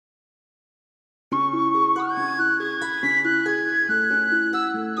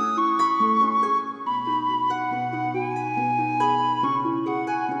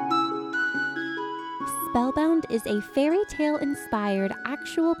is a fairy tale inspired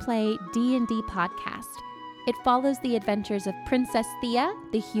actual play D&D podcast. It follows the adventures of Princess Thea,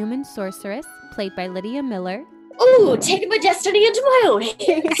 the human sorceress, played by Lydia Miller. Ooh, taking my destiny into my own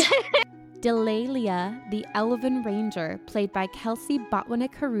hands. Delalia, the elven ranger, played by Kelsey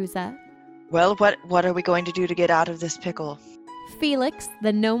Botwinick-Haruza. Well, what are we going to do to get out of this pickle? Felix,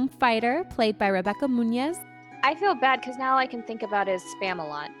 the gnome fighter, played by Rebecca Munoz. I feel bad because now all I can think about is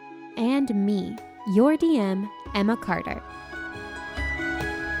Spam-A-Lot. And me, your DM, Emma Carter.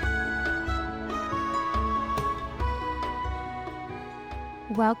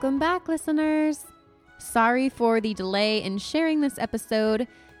 Welcome back, listeners. Sorry for the delay in sharing this episode.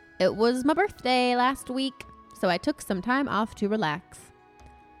 It was my birthday last week, so I took some time off to relax.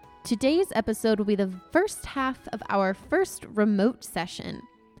 Today's episode will be the first half of our first remote session.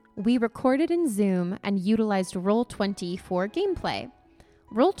 We recorded in Zoom and utilized Roll20 for gameplay.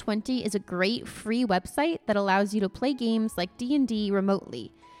 Roll20 is a great free website that allows you to play games like D&D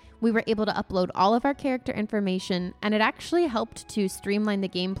remotely. We were able to upload all of our character information, and it actually helped to streamline the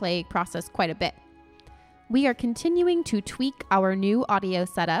gameplay process quite a bit. We are continuing to tweak our new audio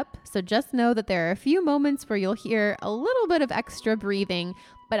setup, so just know that there are a few moments where you'll hear a little bit of extra breathing,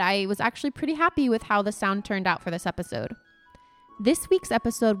 but I was actually pretty happy with how the sound turned out for this episode. This week's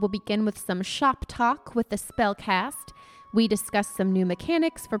episode will begin with some shop talk with the Spellcast. We discuss some new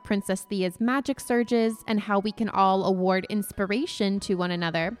mechanics for Princess Thea's magic surges and how we can all award inspiration to one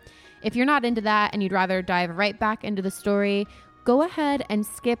another. If you're not into that and you'd rather dive right back into the story, go ahead and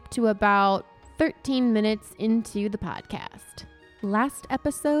skip to about 13 minutes into the podcast. Last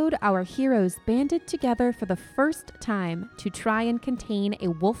episode, our heroes banded together for the first time to try and contain a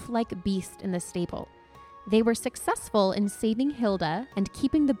wolf-like beast in the stable. They were successful in saving Hilda and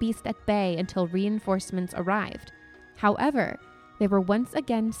keeping the beast at bay until reinforcements arrived. However, they were once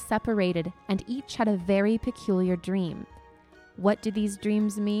again separated and each had a very peculiar dream. What do these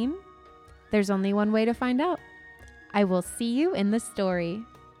dreams mean? There's only one way to find out. I will see you in the story.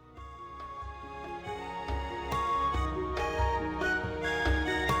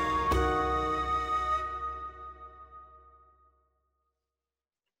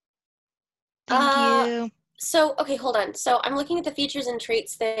 Thank you. So, okay, hold on. So I'm looking at the features and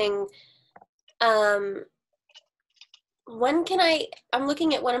traits thing. I'm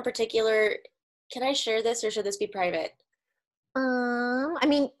looking at one in particular. Can I share this or should this be private? I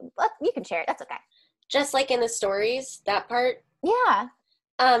mean, you can share it. That's okay. Just like in the stories, that part? Yeah.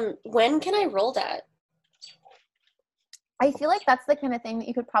 When can I roll that? I feel like that's the kind of thing that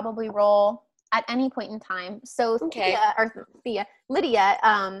you could probably roll at any point in time. So Okay.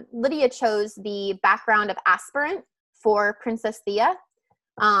 Lydia chose the background of aspirant for Princess Thea.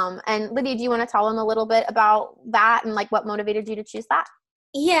 And Lydia, do you want to tell them a little bit about that and like what motivated you to choose that?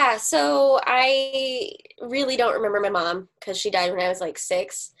 Yeah, so I really don't remember my mom because she died when I was like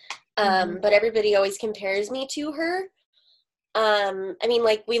 6. But everybody always compares me to her. I mean,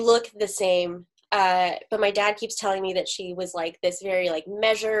 like, we look the same. But my dad keeps telling me that she was like this very like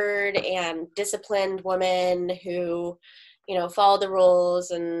measured and disciplined woman who, you know, followed the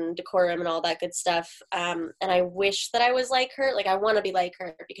rules and decorum and all that good stuff. And I wish that I was like her. Like, I want to be like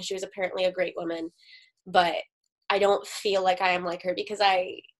her because she was apparently a great woman, but I don't feel like I am like her because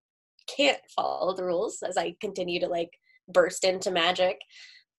I can't follow the rules as I continue to like burst into magic.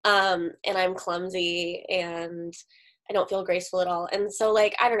 And I'm clumsy and I don't feel graceful at all. And so,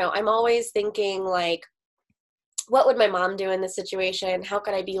 like, I don't know, I'm always thinking, like, what would my mom do in this situation? How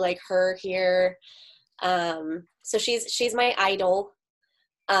could I be like her here? So she's my idol.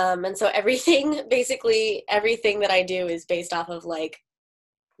 And so basically everything that I do is based off of, like,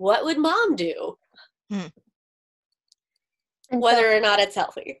 what would mom do? Whether or not it's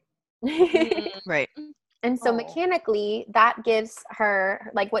healthy. Right. And so mechanically, that gives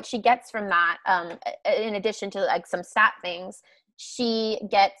her, like, what she gets from that, in addition to, like, some stat things, she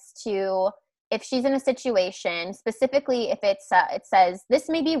gets to, if she's in a situation, specifically if it says, this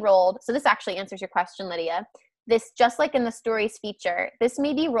may be rolled, so this actually answers your question, Lydia. This, just like in the stories feature, this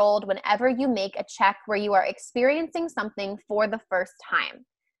may be rolled whenever you make a check where you are experiencing something for the first time.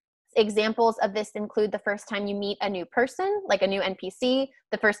 Examples of this include the first time you meet a new person, like a new NPC,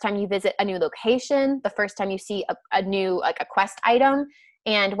 the first time you visit a new location, the first time you see a new, like, a quest item.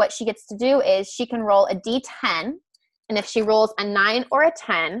 And what she gets to do is she can roll a D10, and if she rolls a 9 or a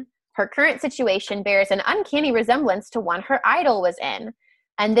 10, her current situation bears an uncanny resemblance to one her idol was in.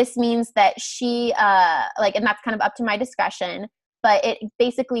 And this means that she, and that's kind of up to my discretion, but it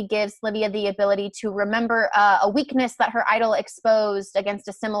basically gives Lydia the ability to remember a weakness that her idol exposed against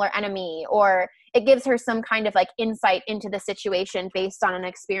a similar enemy, or it gives her some kind of, like, insight into the situation based on an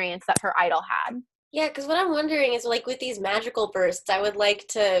experience that her idol had. Yeah, because what I'm wondering is, like, with these magical bursts, I would like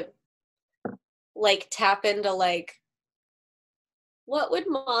to, like, tap into, like, what would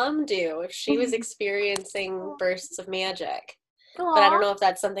Mom do if she was experiencing bursts of magic? But I don't know if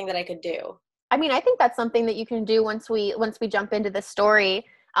that's something that I could do. I mean, I think that's something that you can do once we jump into the story,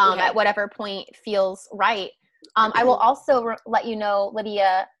 Okay. at whatever point feels right. I will also let you know,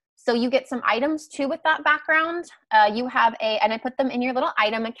 Lydia. So you get some items too with that background. You have and I put them in your little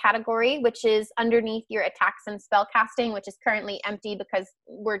item category, which is underneath your attacks and spell casting, which is currently empty because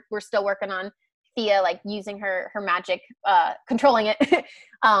we're still working on Thea, like using her magic, controlling it.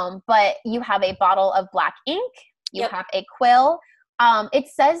 But you have a bottle of black ink. You have a quill. It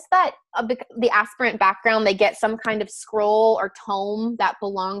says that the aspirant background, they get some kind of scroll or tome that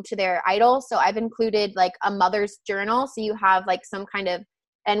belong to their idol. So I've included like a mother's journal. So you have like some kind of,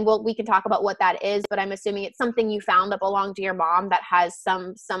 and we can talk about what that is, but I'm assuming it's something you found that belonged to your mom that has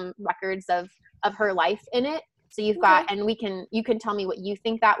some records of her life in it. So you've got, and you can tell me what you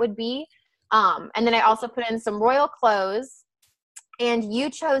think that would be. And then I also put in some royal clothes, and you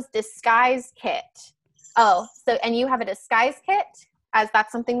chose disguise kit. Oh, so, and you have a disguise kit, as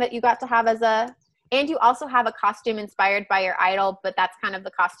that's something that you got to have and you also have a costume inspired by your idol, but that's kind of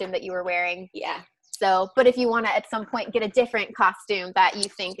the costume that you were wearing. Yeah. So, but if you want to at some point get a different costume that you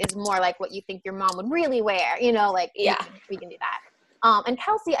think is more like what you think your mom would really wear, like, we can do that. And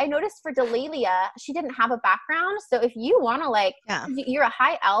Kelsey, I noticed for Delalia, she didn't have a background. So if you want to you're a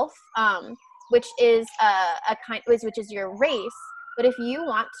high elf, which is which is your race. But if you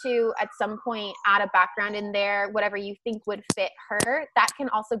want to, at some point, add a background in there, whatever you think would fit her, that can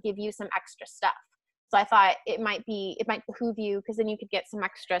also give you some extra stuff. So I thought it might behoove you, because then you could get some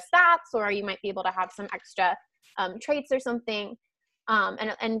extra stats, or you might be able to have some extra traits or something.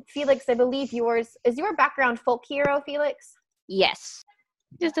 And Felix, I believe is your background folk hero, Felix? Yes.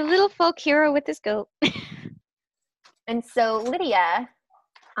 Just a little folk hero with his goat. And so Lydia,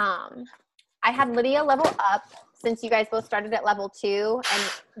 I had Lydia level up, since you guys both started at level 2, and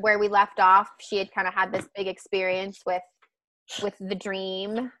where we left off, she had kind of had this big experience with the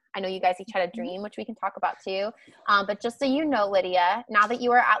dream. I know you guys each had a dream, which we can talk about too. But just so you know, Lydia, now that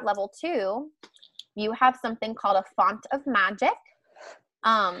you are at level 2, you have something called a font of magic.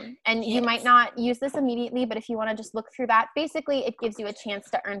 And you might not use this immediately, but if you want to just look through that, basically it gives you a chance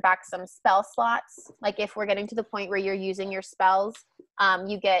to earn back some spell slots. Like if we're getting to the point where you're using your spells,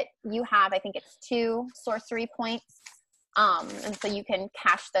 you have, I think it's 2 sorcery points. And so you can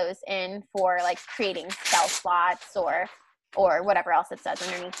cash those in for like creating spell slots or whatever else it says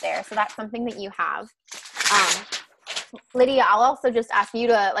underneath there. So that's something that you have. Lydia, I'll also just ask you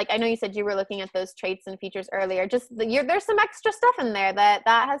to, like, I know you said you were looking at those traits and features earlier. There's some extra stuff in there that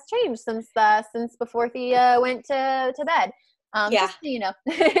has changed since before Thea went to bed. Just so you know.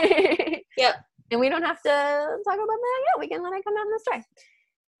 Yep. And we don't have to talk about that yet. We can let it come out in the story.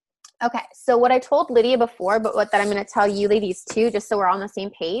 Okay, so what I told Lydia before, but what that I'm going to tell you ladies too, just so we're all on the same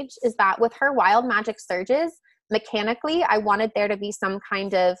page, is that with her wild magic surges, mechanically, I wanted there to be some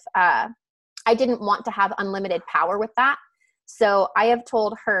kind of I didn't want to have unlimited power with that. So I have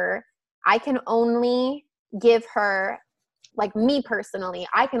told her I can only give her, like me personally,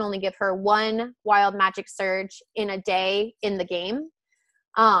 I can only give her 1 wild magic surge in a day in the game.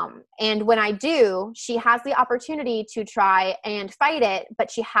 And when I do, she has the opportunity to try and fight it,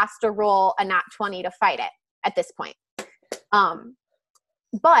 but she has to roll a nat 20 to fight it at this point.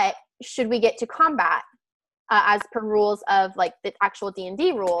 But should we get to combat, as per rules of like the actual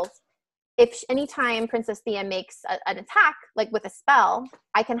D&D rules, if anytime Princess Thea makes an attack, like with a spell,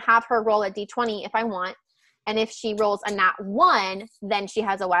 I can have her roll a d20 if I want. And if she rolls a nat 1, then she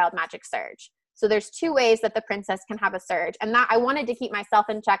has a wild magic surge. So there's 2 ways that the princess can have a surge. And that I wanted to keep myself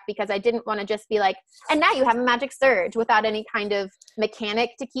in check because I didn't want to just be like, and now you have a magic surge without any kind of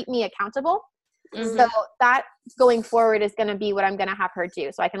mechanic to keep me accountable. Mm-hmm. So that going forward is going to be what I'm going to have her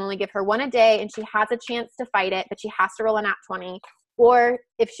do. So I can only give her 1 a day, and she has a chance to fight it, but she has to roll a nat 20. Or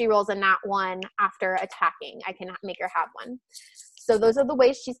if she rolls a nat 1 after attacking, I can make her have 1. So those are the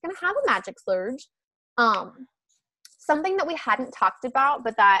ways she's going to have a magic surge. Something that we hadn't talked about,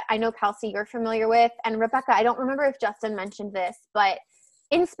 but that I know, Kelsey, you're familiar with, and Rebecca, I don't remember if Justin mentioned this, but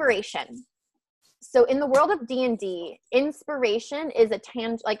inspiration. So in the world of D&D, inspiration is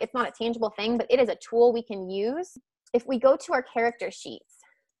it's not a tangible thing, but it is a tool we can use. If we go to our character sheets,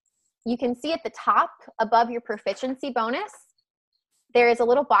 you can see at the top above your proficiency bonus, there is a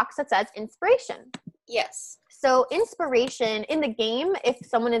little box that says inspiration. Yes. So inspiration in the game, if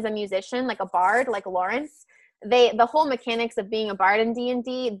someone is a musician, like a bard, like Lawrence, the whole mechanics of being a bard in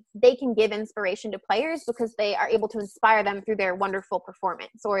D&D, they can give inspiration to players because they are able to inspire them through their wonderful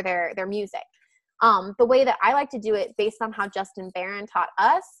performance or their music. The way that I like to do it based on how Justin Barron taught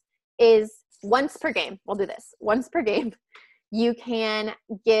us is once per game. We'll do this. Once per game, you can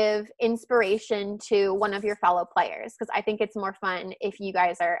give inspiration to one of your fellow players, because I think it's more fun if you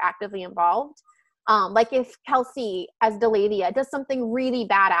guys are actively involved. Like if Kelsey as Delalia does something really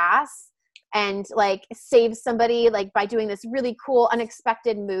badass and like saves somebody like by doing this really cool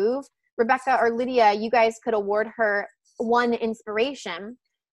unexpected move, Rebecca or Lydia, you guys could award her one inspiration.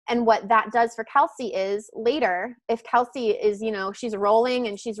 And what that does for Kelsey is later, if Kelsey is, she's rolling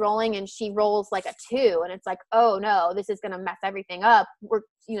and she rolls like a 2 and it's like, oh no, this is going to mess everything up.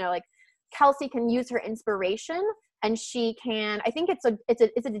 Kelsey can use her inspiration and she can, I think it's a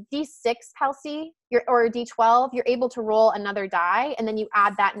D6, Kelsey, or a D12. You're able to roll another die and then you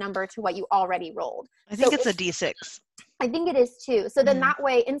add that number to what you already rolled. I think it's a D6. I think it is too. So then that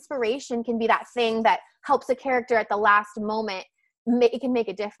way inspiration can be that thing that helps a character at the last moment. It can make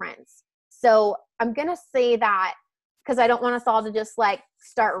a difference. So I'm going to say that because I don't want us all to just like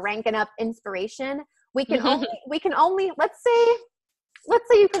start ranking up inspiration. We can only, let's say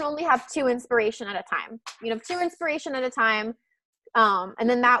you can only have 2 inspiration at a time. 2 inspiration at a time. And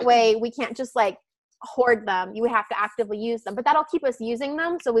then that way we can't just like hoard them. You would have to actively use them, but that'll keep us using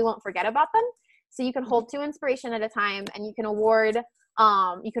them so we won't forget about them. So you can hold 2 inspiration at a time and you can award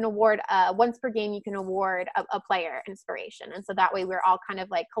once per game, you can award a player inspiration. And so that way we're all kind of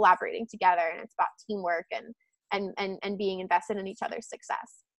like collaborating together and it's about teamwork and being invested in each other's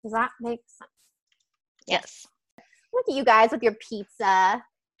success. Does that make sense? Yes. Look at you guys with your pizza.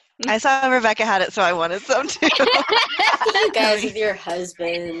 I saw Rebecca had it, so I wanted some too. You guys with your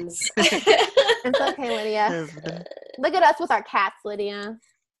husbands. It's okay, Lydia. Look at us with our cats, Lydia.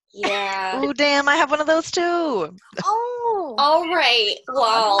 Yeah. Oh, damn, I have one of those too. Oh. All right.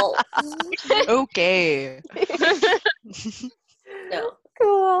 Well. Okay. No.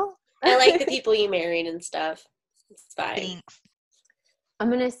 Cool. I like the people you married and stuff. It's fine. Thanks. I'm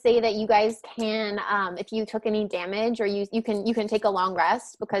gonna say that you guys can, if you took any damage, or you can take a long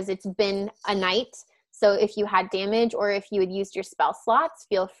rest because it's been a night. So if you had damage or if you had used your spell slots,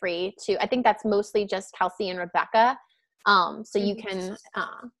 feel free to. I think that's mostly just Kelsey and Rebecca. So you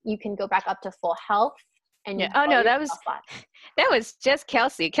can go back up to full health. And Oh no, that was just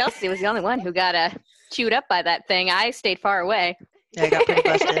Kelsey. Kelsey was the only one who got chewed up by that thing. I stayed far away. Yeah, I got pretty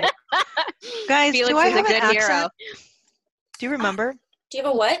busted. Guys, Felix do I is a have an good accent? hero. Do you remember? Do you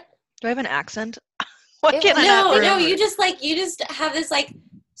have a what? Do I have an accent? What can I not No, remember? you just have this like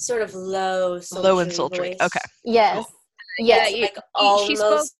sort of low and sultry. voice. Okay. Yes. Yeah, Yes. Like she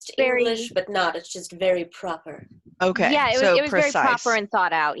spoke almost very- English, but not. It's just very proper. Okay. Yeah, so it was very precise. proper and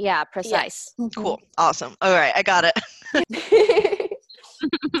thought out. Yeah, precise. Yes. Cool. Awesome. All right, I got it.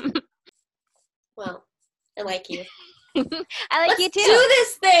 Well, I like you. I like Let's you too. do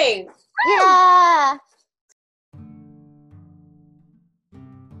this thing. Yeah.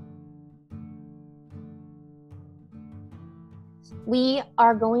 We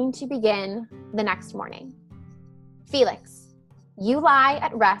are going to begin the next morning. Felix, you lie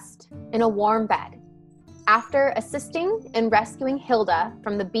at rest in a warm bed. After assisting in rescuing Hilda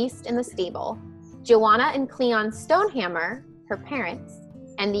from the beast in the stable, Joanna and Cleon Stonehammer, her parents,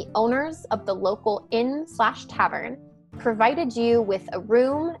 and the owners of the local inn/tavern provided you with a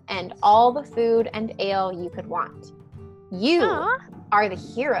room and all the food and ale you could want. You are the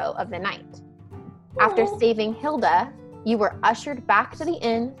hero of the night. After saving Hilda, you were ushered back to the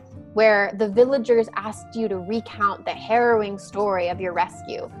inn where the villagers asked you to recount the harrowing story of your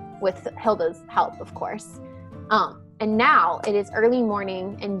rescue, with Hilda's help, of course. And now it is early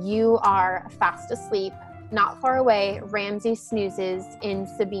morning and you are fast asleep. Not far away, Ramsey snoozes in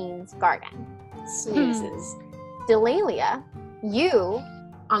Sabine's garden. Snoozes. Delalia, you,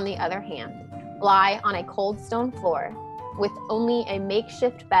 on the other hand, lie on a cold stone floor with only a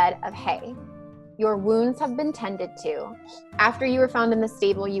makeshift bed of hay. Your wounds have been tended to. After you were found in the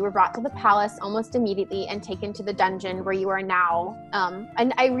stable, you were brought to the palace almost immediately and taken to the dungeon where you are now.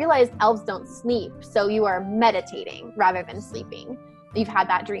 And I realized elves don't sleep, so you are meditating rather than sleeping. You've had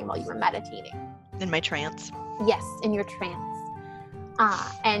that dream while you were meditating. In my trance. Yes, in your trance.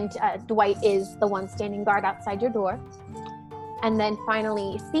 And Dwight is the one standing guard outside your door. And then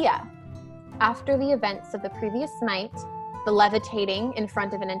finally, Thea. After the events of the previous night, the levitating in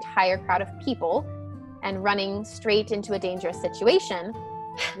front of an entire crowd of people and running straight into a dangerous situation,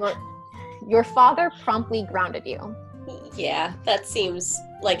 your father promptly grounded you. Yeah, that seems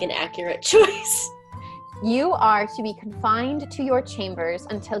like an accurate choice. You are to be confined to your chambers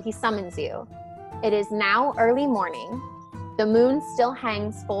until he summons you. It is now early morning. The moon still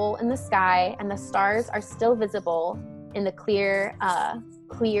hangs full in the sky and the stars are still visible in the clear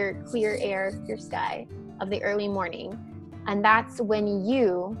clear air, clear sky of the early morning. And that's when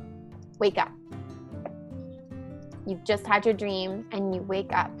you wake up. You've just had your dream and you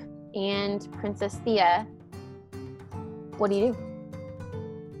wake up. And Princess Thea, what do you do?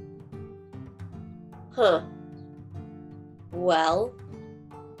 Huh. Well,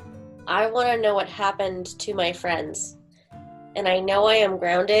 I want to know what happened to my friends. And I know I am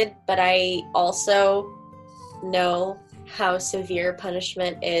grounded, but I also know how severe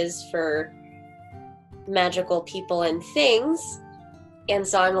punishment is for magical people and things. And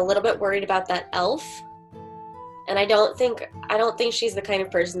so I'm a little bit worried about that elf. And I don't think she's the kind of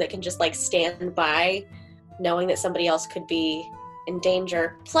person that can just like stand by knowing that somebody else could be in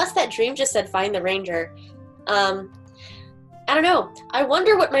danger. Plus that dream just said find the ranger. I don't know. I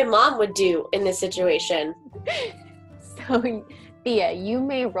wonder what my mom would do in this situation. So Thea, you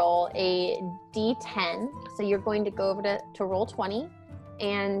may roll a D10. So you're going to go over to roll 20,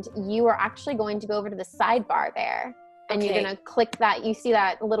 and you are actually going to go over to the sidebar there. And You're going to click that. You see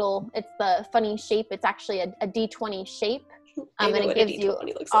that little, it's the funny shape. It's actually a D20 shape. I know and it what gives a D20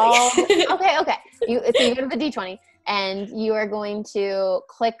 you looks all, like. okay. So you go to the D20 and you are going to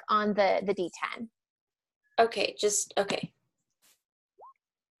click on the D10. Okay, okay.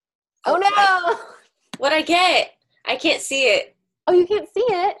 Oh no! What'd I get? I can't see it. Oh, you can't see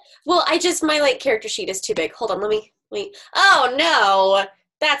it? Well, my like character sheet is too big. Hold on, wait. Oh no!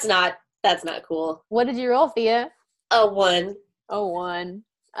 That's not cool. What did you roll, Thea? A 1. A 1.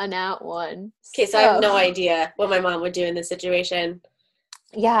 A nat 1. Okay, so I have no idea what my mom would do in this situation.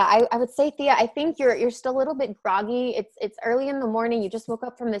 Yeah, I would say, Thea, I think you're still a little bit groggy. It's early in the morning. You just woke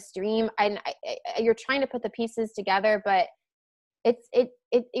up from this dream, and you're trying to put the pieces together, but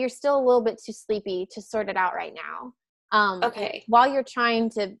you're still a little bit too sleepy to sort it out right now. Okay. While you're trying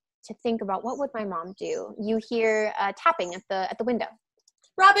to think about what would my mom do, you hear tapping at the window.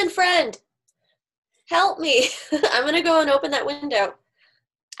 Robin friend, help me! I'm gonna go and open that window.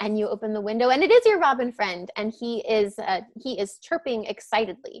 And you open the window, and it is your Robin friend, and he is chirping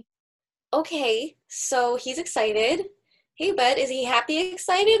excitedly. Okay, so he's excited. Hey, bud, is he happy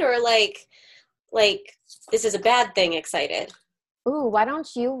excited, or like this is a bad thing excited? Ooh, why don't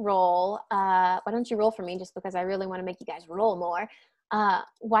you roll for me, just because I really want to make you guys roll more.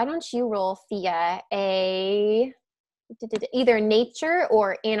 Why don't you roll, Thea, either nature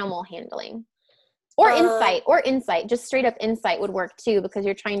or animal handling? Or insight, just straight up insight would work too, because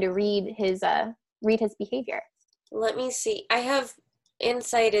you're trying to read his behavior. Let me see. I have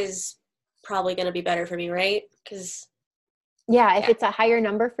insight is probably going to be better for me, right? Because if it's a higher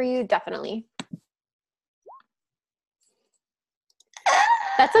number for you, definitely.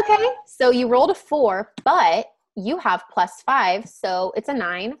 That's okay. So you rolled a 4, but you have +5, so it's a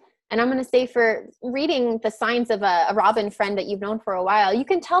 9. And I'm going to say, for reading the signs of a Robin friend that you've known for a while, you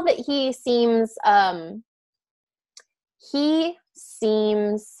can tell that he seems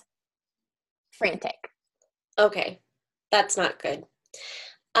frantic. Okay, that's not good.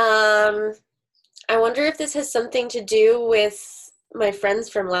 I wonder if this has something to do with my friends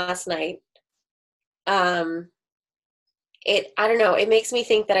from last night. I don't know. It makes me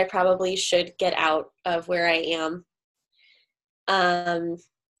think that I probably should get out of where I am.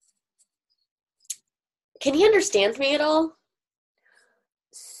 Can he understand me at all?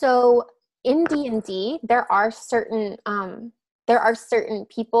 So in D&D, there are certain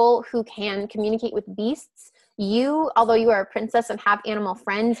people who can communicate with beasts. Although you are a princess and have animal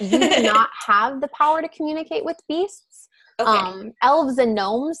friends, you do not have the power to communicate with beasts. Okay. Elves and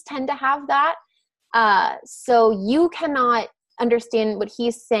gnomes tend to have that. So you cannot understand what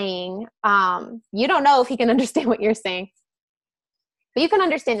he's saying. You don't know if he can understand what you're saying, but you can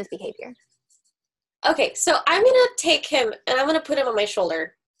understand his behavior. Okay, so I'm going to take him and I'm going to put him on my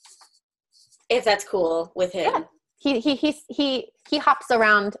shoulder, if that's cool with him. Yeah. He hops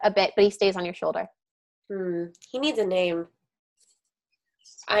around a bit, but he stays on your shoulder. He needs a name.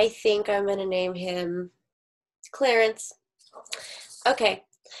 I think I'm going to name him Clarence. Okay.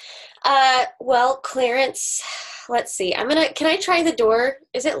 Well, Clarence, let's see. Can I try the door?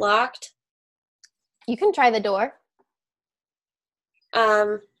 Is it locked? You can try the door.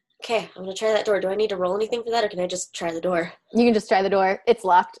 Okay, I'm going to try that door. Do I need to roll anything for that, or can I just try the door? You can just try the door. It's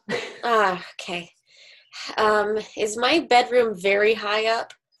locked. Okay. Is my bedroom very high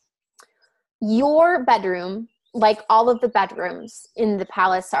up? Your bedroom, like all of the bedrooms in the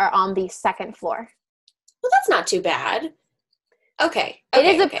palace, are on the 2nd floor. Well, that's not too bad. Okay. It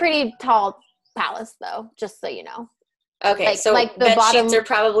is a pretty tall palace, though, just so you know. Okay, so the bed sheets are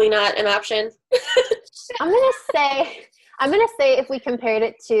probably not an option? I'm gonna say if we compared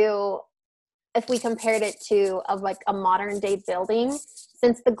it to a modern day building,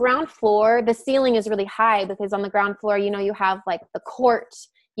 since the ground floor, the ceiling is really high because on the ground floor, you know, you have like the court,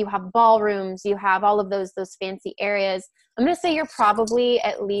 you have ballrooms, you have all of those fancy areas. I'm going to say you're probably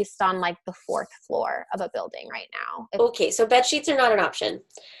at least on like the 4th floor of a building right now. Okay, so bed sheets are not an option.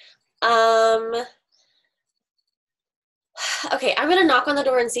 Okay, I'm going to knock on the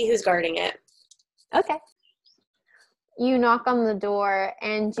door and see who's guarding it. Okay. You knock on the door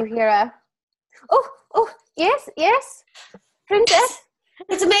and you hear oh, yes, princess.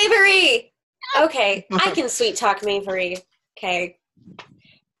 It's Mavery! Okay, I can sweet talk Mavery. Okay.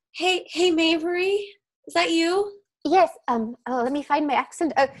 Hey, Mavery? Is that you? Yes, let me find my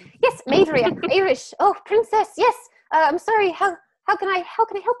accent. Yes, Mavery, I'm Irish. Oh, princess, yes. I'm sorry, how can I help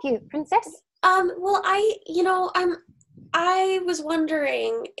you, princess? Well, I was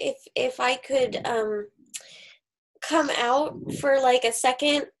wondering if I could, come out for like a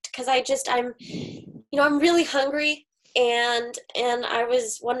second, because I'm really hungry, and I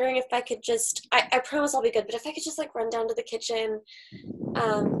was wondering if I could just, I promise I'll be good, but if I could just like run down to the kitchen,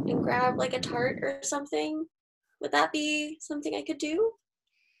 and grab like a tart or something, would that be something I could do?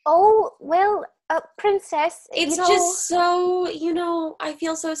 Oh, well, princess, It's just so, I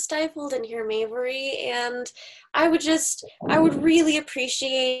feel so stifled in here, Mavery, and I would really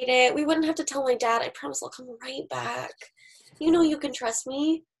appreciate it. We wouldn't have to tell my dad. I promise I'll come right back. You can trust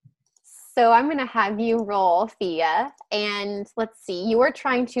me. So I'm going to have you roll, Thea, and let's see, you were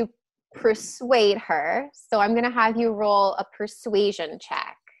trying to persuade her, so I'm going to have you roll a persuasion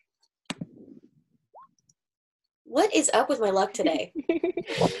check. What is up with my luck today?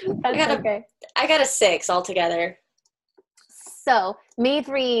 That's okay. I got a 6 altogether. So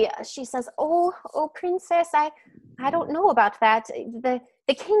Mavery, she says, "Oh, princess, I don't know about that. The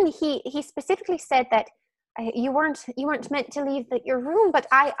king, he specifically said that you weren't meant to leave your room, but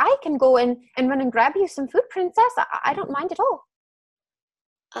I can go and run and grab you some food, princess. I don't mind at all."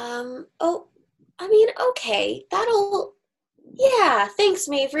 Okay, yeah, thanks,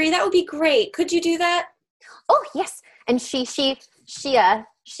 Mavery. That would be great. Could you do that? Oh, yes. And she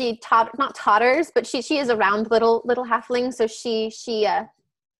not totters, but she is a round little halfling. So she I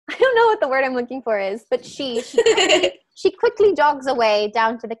don't know what the word I'm looking for is, but she quickly jogs away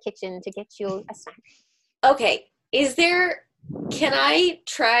down to the kitchen to get you a snack. Okay. Can I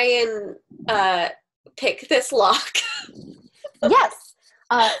try and pick this lock? Yes.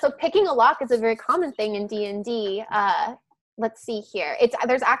 So picking a lock is a very common thing in D&D. Let's see here.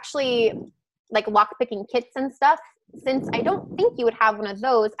 There's actually like lock picking kits and stuff. Since I don't think you would have one of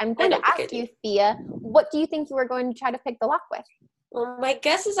those, I'm going to ask you, Thea, what do you think you were going to try to pick the lock with? Well, my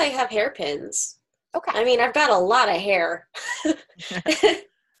guess is I have hairpins. Okay. I mean, I've got a lot of hair. And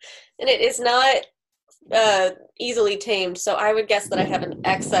it is not easily tamed, so I would guess that I have an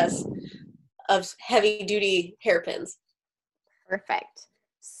excess of heavy-duty hairpins. Perfect.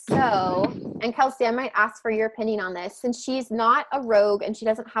 So, and Kelsey, I might ask for your opinion on this. Since she's not a rogue and she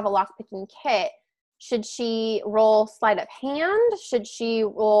doesn't have a lockpicking kit, should she roll sleight of hand? Should she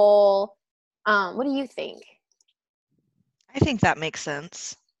roll, what do you think? I think that makes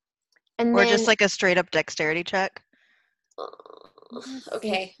sense. And or then, just like a straight up dexterity check.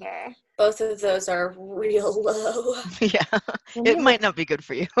 Okay. Here. Both of those are real low. Yeah. It might not be good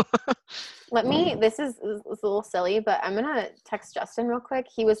for you. This is a little silly, but I'm going to text Justin real quick.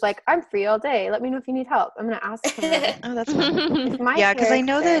 He was like, "I'm free all day. Let me know if you need help." I'm going to ask him. Oh, that's fine. Yeah, because I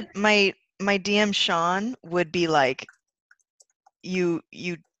know that my DM Sean would be like, he'd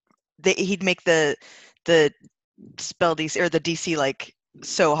make the spell DC or the DC like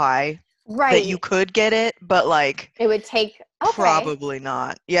so high that you could get it, but like it would take probably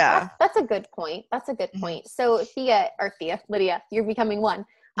not. Yeah, that's a good point. So Lydia, you're becoming one.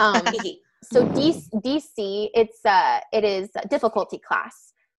 So DC, it is a difficulty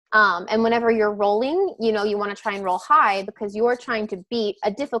class. And whenever you're rolling, you want to try and roll high because you're trying to beat a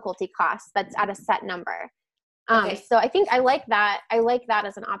difficulty class that's at a set number. Okay. So I think I like that. I like that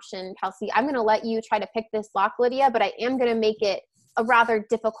as an option, Kelsey. I'm going to let you try to pick this lock, Lydia, but I am going to make it a rather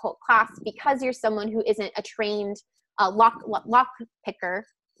difficult class because you're someone who isn't a trained lock picker.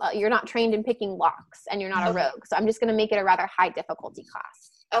 You're not trained in picking locks and you're not a rogue. So I'm just going to make it a rather high difficulty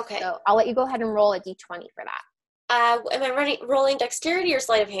class. Okay. So I'll let you go ahead and roll a d20 for that. Am I rolling dexterity or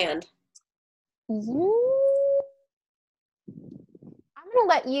sleight of hand? I'm gonna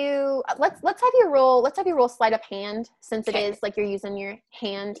let you. Let's have you roll. Let's have you roll sleight of hand since it is like you're using your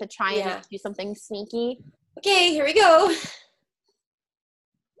hand to try and do something sneaky. Okay, here we go.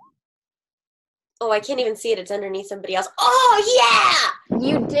 Oh, I can't even see it. It's underneath somebody else. Oh yeah!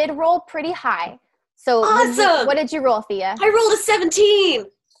 You did roll pretty high. So awesome. What did you roll, Thea? I rolled a 17.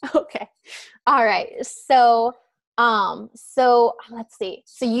 Okay. All right. So So let's see.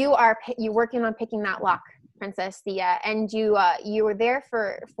 So you're working on picking that lock, Princess Thea, and you were there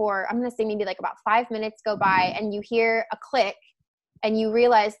for I'm gonna say maybe like about 5 minutes go by, and you hear a click, and you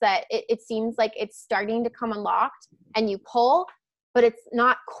realize that it seems like it's starting to come unlocked, and you pull, but it's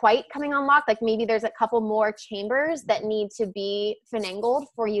not quite coming unlocked. Like maybe there's a couple more chambers that need to be finagled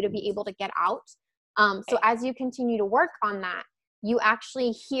for you to be able to get out. So as you continue to work on that, you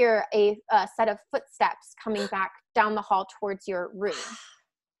actually hear a set of footsteps coming back down the hall towards your room.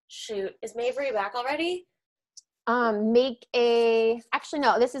 Shoot, is Mavry back already? Actually,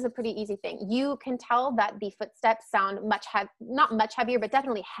 no, this is a pretty easy thing. You can tell that the footsteps sound not much heavier, but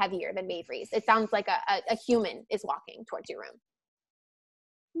definitely heavier than Mavry's. It sounds like a human is walking towards your room.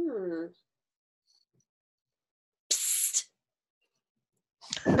 Psst.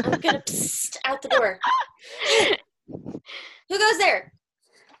 I'm gonna psst out the door. Who goes there?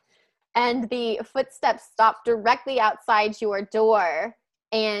 And the footsteps stop directly outside your door,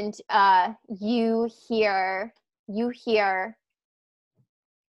 and you hear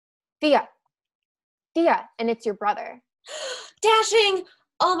Thea, and it's your brother. Dashing!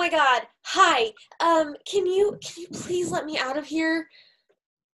 Oh my God! Hi. Can you please let me out of here?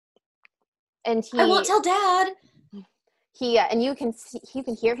 And I won't tell Dad. And you can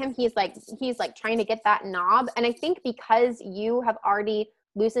hear him. He's like trying to get that knob, and I think because you have already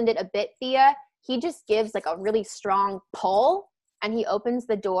loosened it a bit, Thea, he just gives like a really strong pull, and he opens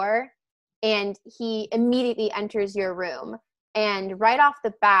the door, and he immediately enters your room. And right off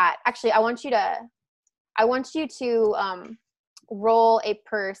the bat, actually, I want you to roll a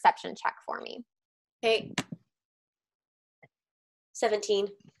perception check for me. Okay. 17.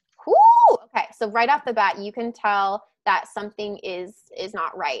 Woo! Okay, so right off the bat, you can tell that something is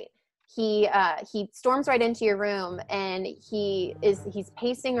not right. He storms right into your room, and he's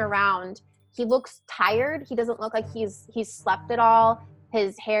pacing around. He looks tired. He doesn't look like he's slept at all.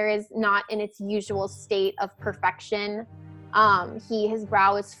 His hair is not in its usual state of perfection. His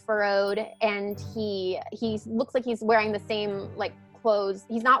brow is furrowed, and he looks like he's wearing the same like clothes.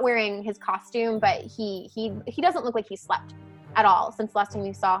 He's not wearing his costume, but he doesn't look like he slept at all since last time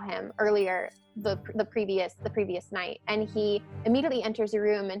you saw him earlier the previous night. And he immediately enters your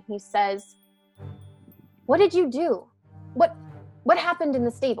room, and he says, "What did you do? What happened in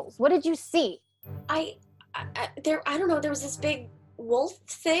the stables? What did you see?" I don't know. There was this big wolf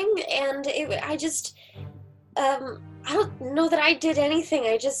thing, and I don't know that I did anything.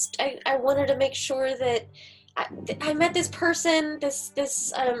 I wanted to make sure that I met this person, this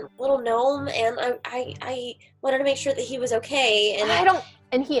little gnome, and I wanted to make sure that he was okay. And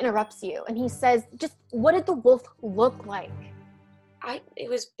and he interrupts you, and he says, "Just what did the wolf look like?" It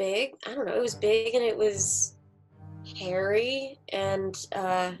was big. I don't know. It was big, and it was hairy, and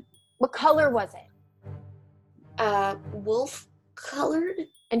what color was it? Wolf colored.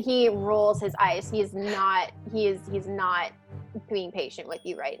 And he rolls his eyes. He's not being patient with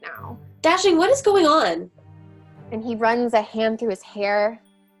you right now. Dashing, what is going on? And he runs a hand through his hair,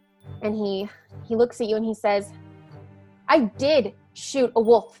 and he looks at you, and he says, "I did shoot a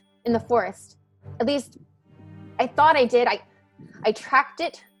wolf in the forest. At least I thought I did. I tracked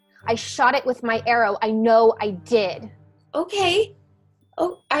it. I shot it with my arrow. I know I did." Okay.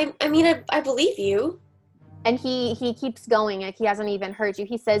 Oh, I mean, I believe you. And he keeps going, like he hasn't even heard you.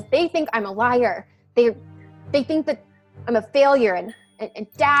 He says, "They think I'm a liar. They think that I'm a failure, and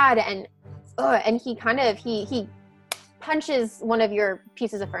Dad, and he punches one of your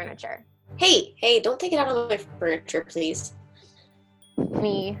pieces of furniture. Hey, don't take it out on my furniture, please."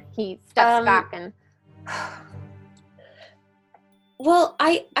 And he steps back and... Well,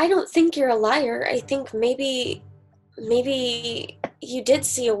 I don't think you're a liar. I think maybe you did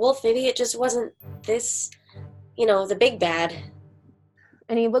see a wolf. Maybe it just wasn't this, the big bad.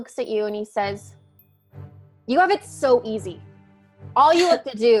 And he looks at you and he says, "You have it so easy. All you have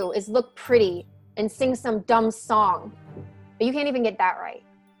to do is look pretty and sing some dumb song. But you can't even get that right."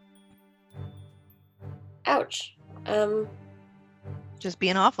 Ouch. Just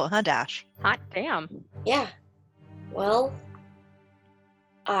being awful, huh, Dash? Hot damn. Yeah. Well,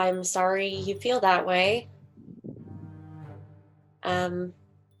 I'm sorry you feel that way.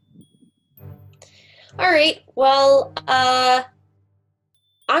 All right. Well, I'm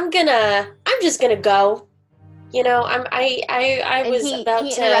just gonna go. I was about to...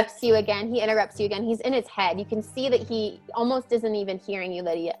 He interrupts you again. He's in his head. You can see that he almost isn't even hearing you,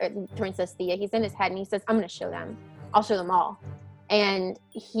 Lydia, or Princess Thea. He's in his head, and he says, "I'm going to show them. I'll show them all." And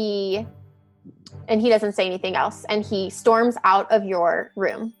he doesn't say anything else, and he storms out of your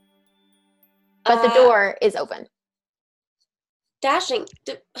room. But the door is open. Dashing.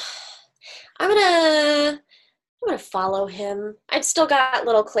 I'm gonna gonna follow him. I've still got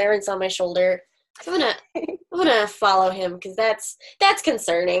little Clarence on my shoulder. So I'm gonna follow him because that's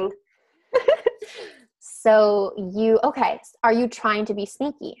concerning. So are you trying to be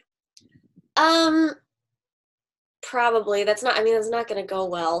sneaky? Probably. That's not gonna go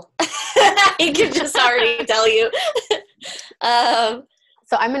well. I can just already tell you.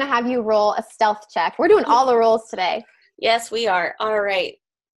 So I'm gonna have you roll a stealth check. We're doing all the rolls today. Yes, we are. All right.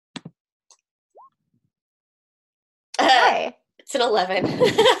 Okay. It's an 11.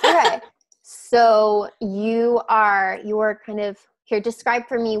 Okay. So you are kind of here. Describe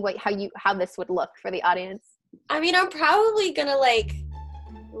for me how this would look for the audience. I mean, I'm probably gonna like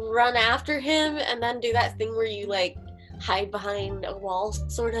run after him and then do that thing where you like hide behind a wall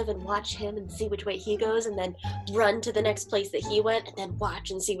sort of and watch him and see which way he goes and then run to the next place that he went and then watch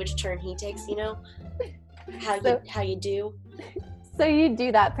and see which turn he takes, you know? How you do. So you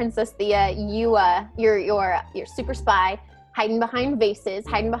do that, Princess Thea. You're super spy, hiding behind vases,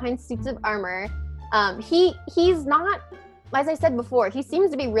 hiding behind suits of armor. He's not, as I said before, he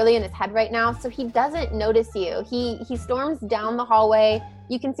seems to be really in his head right now, so he doesn't notice you. He storms down the hallway.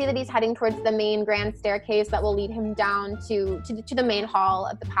 You can see that he's heading towards the main grand staircase that will lead him down to the main hall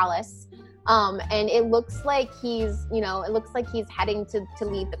of the palace. And it looks like he's heading to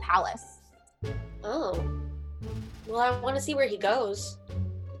leave the palace. Oh. Well, I want to see where he goes.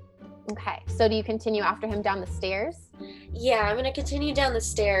 Okay. So do you continue after him down the stairs? Yeah, I'm going to continue down the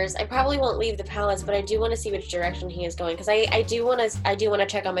stairs. I probably won't leave the palace, but I do want to see which direction he is going because I do want to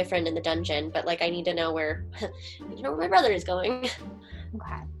check on my friend in the dungeon, but like I need to know where my brother is going.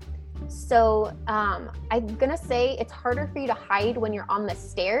 Okay. So I'm gonna say it's harder for you to hide when you're on the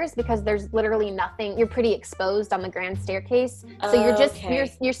stairs because there's literally nothing. You're pretty exposed on the grand staircase. So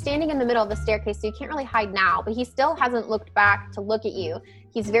you're standing in the middle of the staircase, so you can't really hide now. But he still hasn't looked back to look at you.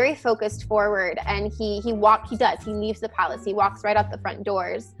 He's very focused forward, and he leaves the palace. He walks right out the front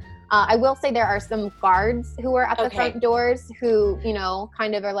doors. I will say there are some guards who are at the front doors who,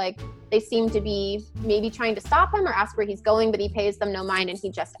 kind of are like, they seem to be maybe trying to stop him or ask where he's going, but he pays them no mind and he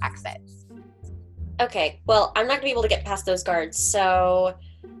just exits. Okay, well, I'm not going to be able to get past those guards, so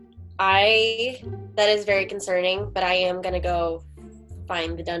that is very concerning, but I am going to go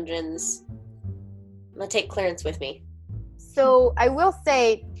find the dungeons. I'm going to take Clarence with me. So I will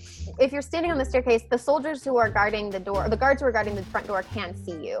say, if you're standing on the staircase, the soldiers who are guarding the door, the guards who are guarding the front door can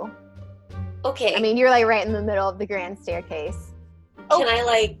see you. Okay. I mean, you're like right in the middle of the grand staircase.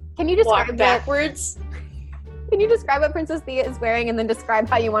 Can you walk backwards? Can you describe what Princess Thea is wearing and then describe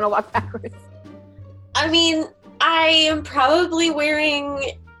how you want to walk backwards? I mean, I am probably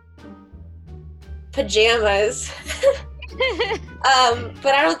wearing pajamas.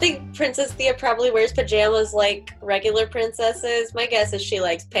 But I don't think Princess Thea probably wears pajamas like regular princesses. My guess is she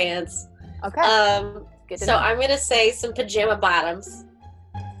likes pants. Okay. So I'm gonna say some pajama bottoms,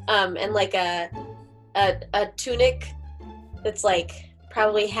 and like a tunic that's like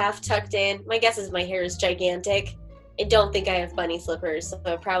probably half tucked in. My guess is my hair is gigantic. I don't think I have bunny slippers, so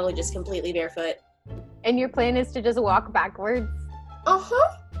I'm probably just completely barefoot. And your plan is to just walk backwards?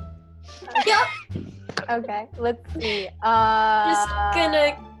 Uh-huh. Yep. Okay, let's see. I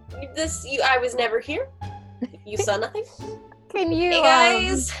was never here. You saw nothing. Can you? Hey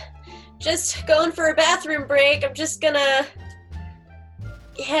guys, just going for a bathroom break. I'm just gonna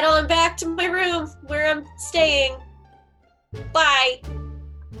head on back to my room where I'm staying. Bye.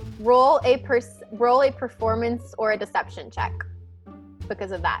 Roll a performance or a deception check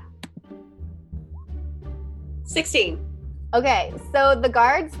because of that. 16. Okay, so the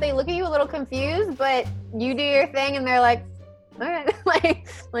guards, they look at you a little confused, but you do your thing and they're like, all right, like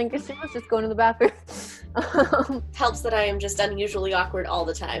she was just going to the bathroom. Helps that I am just unusually awkward all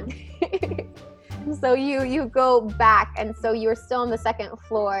the time. So you go back, and so you're still on the second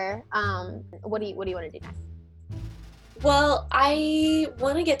floor. What do you want to do next? Well, I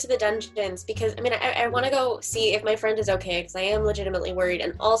want to get to the dungeons because, I want to go see if my friend is okay because I am legitimately worried.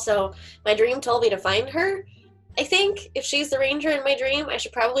 And also, my dream told me to find her. I think if she's the ranger in my dream, I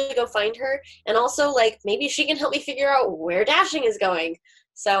should probably go find her. And also, maybe she can help me figure out where Dashing is going.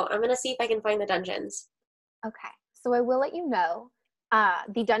 So I'm going to see if I can find the dungeons. Okay. So I will let you know.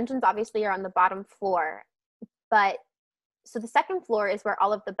 The dungeons obviously are on the bottom floor. So the second floor is where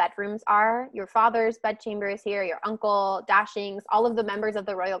all of the bedrooms are. Your father's bedchamber is here, your uncle, Dashing's, all of the members of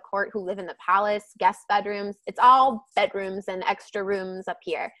the royal court who live in the palace, guest bedrooms. It's all bedrooms and extra rooms up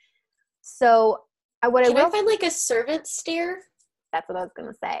here. So Can I find a servant stair? That's what I was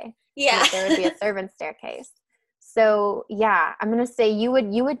going to say. Yeah. There would be a servant staircase. So yeah, I'm going to say you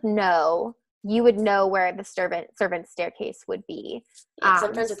would know where the servant staircase would be. Yeah, 'cause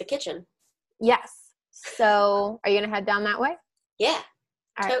I'm friends with the kitchen. Yes. So are you going to head down that way? Yeah.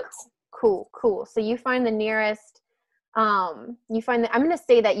 All right. Cool. So you find the nearest, I'm going to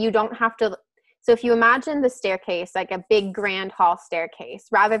say that you don't have to, so if you imagine the staircase, like a big grand hall staircase,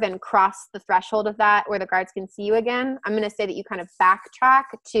 rather than cross the threshold of that where the guards can see you again, I'm going to say that you kind of backtrack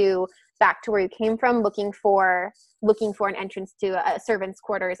back to where you came from, looking for an entrance to a servant's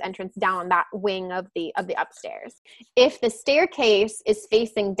quarters entrance down that wing of the upstairs. If the staircase is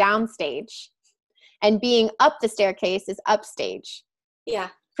facing downstage and being up the staircase is upstage. Yeah.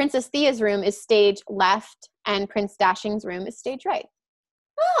 Princess Thea's room is stage left and Prince Dashing's room is stage right.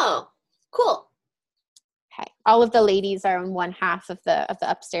 Oh, cool. Okay. All of the ladies are on one half of the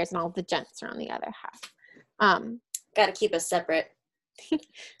upstairs and all of the gents are on the other half. Got to keep us separate.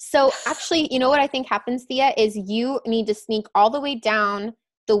 So actually, you know what I think happens, Thea, is you need to sneak all the way down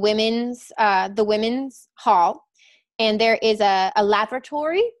the women's hall, and there is a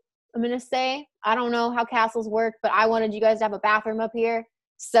lavatory. I'm going to say, I don't know how castles work, but I wanted you guys to have a bathroom up here.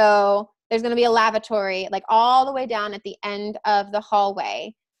 So there's going to be a lavatory like all the way down at the end of the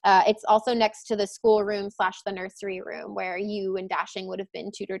hallway. It's also next to the schoolroom / the nursery room where you and Dashing would have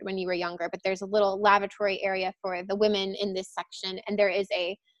been tutored when you were younger. But there's a little lavatory area for the women in this section, and there is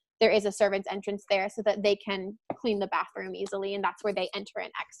a servant's entrance there so that they can clean the bathroom easily, and that's where they enter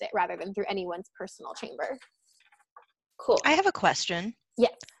and exit rather than through anyone's personal chamber. Cool. I have a question.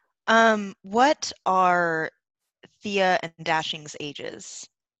 Yes. What are Thea and Dashing's ages?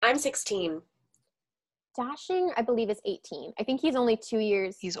 I'm 16. Dashing, I believe, is 18. I think he's only 2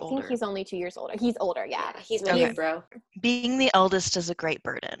 years. He's older. I think he's only 2 years older. He's older, yeah. He's my big bro. Being the eldest is a great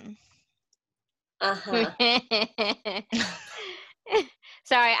burden. Uh-huh.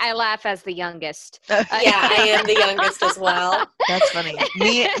 Sorry, I laugh as the youngest. Yeah, I am the youngest as well. That's funny.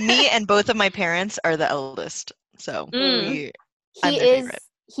 Me and both of my parents are the eldest. So I'm their favorite.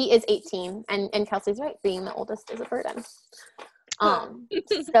 He is 18, and Kelsey's right. Being the oldest is a burden.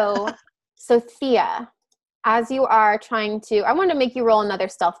 So Thea, as you are trying to, I want to make you roll another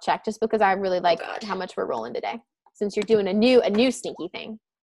stealth check just because I really like how much we're rolling today. Since you're doing a new sneaky thing.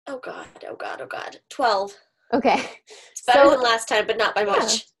 Oh God. 12. Okay. It's better than last time, but not by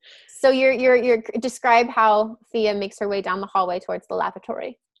much. So you're describe how Thea makes her way down the hallway towards the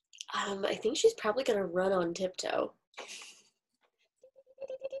lavatory. I think she's probably gonna run on tiptoe.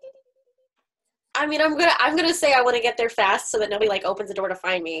 I mean, I'm gonna say I want to get there fast so that nobody like opens the door to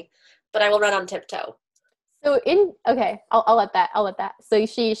find me, but I will run on tiptoe. So I'll let that. So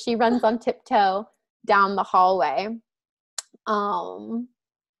she runs on tiptoe down the hallway.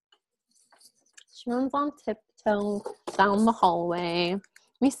 She runs on tiptoe down the hallway. Let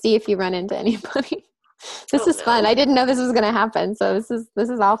me see if you run into anybody. This is fun. I didn't know this was gonna happen, so this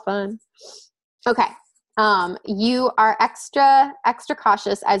is all fun. Okay. You are extra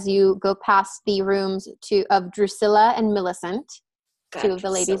cautious as you go past the rooms of Drusilla and Millicent, two of the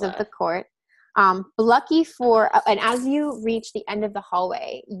ladies of the court. Lucky and as you reach the end of the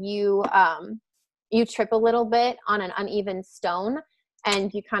hallway, you trip a little bit on an uneven stone,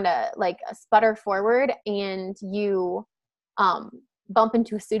 and you kind of like sputter forward, and you bump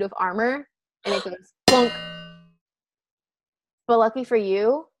into a suit of armor, and it goes plunk. But lucky for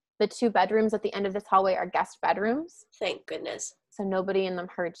you, the 2 bedrooms at the end of this hallway are guest bedrooms. Thank goodness. So nobody in them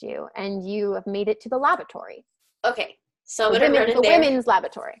heard you, and you have made it to the lavatory. Okay, so I'm going to run in the there. Women's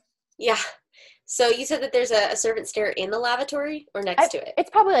lavatory. Yeah. So you said that there's a servant stair in the lavatory or next to it? It's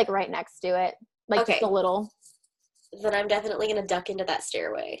probably like right next to it, like just a little. Then I'm definitely going to duck into that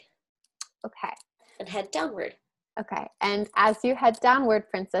stairway. Okay. And head downward. Okay, and as you head downward,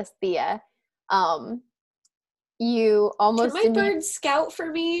 Princess Thea, you almost... Can my bird scout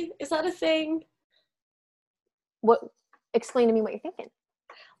for me? Is that a thing? What? Explain to me what you're thinking.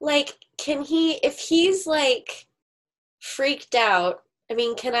 Like, if he's like freaked out, I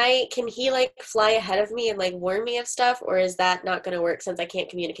mean, can he like fly ahead of me and like warn me of stuff, or is that not going to work since I can't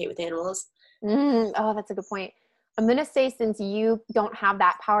communicate with animals? Oh, that's a good point. I'm going to say since you don't have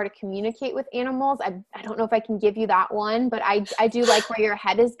that power to communicate with animals, I don't know if I can give you that one, but I do like where your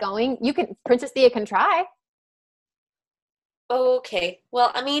head is going. Princess Thea can try. Okay.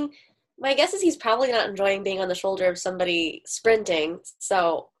 Well, I mean, my guess is he's probably not enjoying being on the shoulder of somebody sprinting,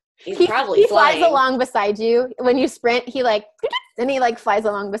 so he's probably flying. He flies along beside you. When you sprint, he flies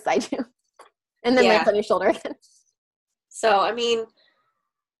along beside you. And then lands on your shoulder again. So, I mean,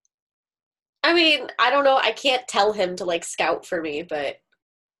 I don't know. I can't tell him to like scout for me, but.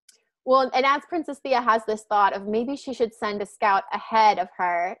 Well, and as Princess Thea has this thought of maybe she should send a scout ahead of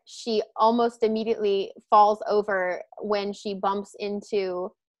her, she almost immediately falls over when she bumps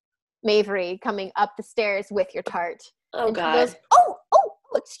into Mavery coming up the stairs with your tart. Oh, and God. She goes, oh,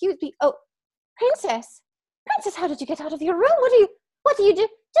 excuse me. Oh, Princess, how did you get out of your room? What do you do?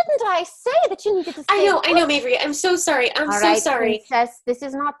 Didn't I say that you needed to stay? I know, Mavery. I'm so sorry. I'm so sorry. Princess, this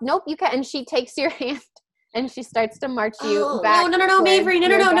is not, nope, you can't. And she takes your hand and she starts to march you back. No, Mavery.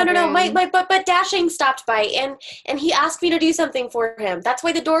 No. But Dashing stopped by and he asked me to do something for him. That's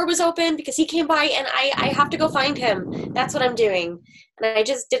why the door was open, because he came by and I have to go find him. That's what I'm doing. And I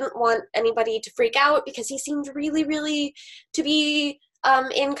just didn't want anybody to freak out because he seemed really, really to be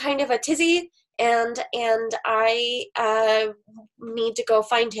in kind of a tizzy. And I need to go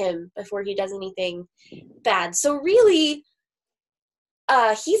find him before he does anything bad. So really,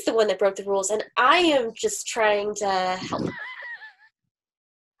 he's the one that broke the rules, and I am just trying to help.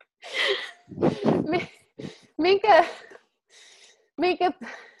 Make a.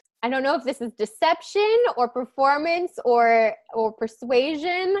 I don't know if this is deception or performance or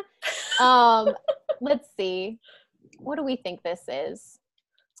persuasion. Let's see. What do we think this is?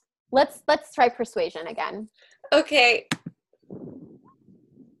 Let's try persuasion again. Okay.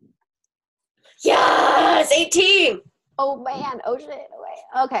 Yes, 18. Oh man! Oh shit!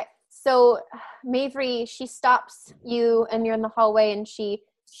 Okay, so Mavery, she stops you, and you're in the hallway, and she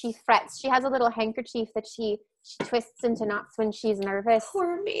frets. She has a little handkerchief that she twists into knots when she's nervous.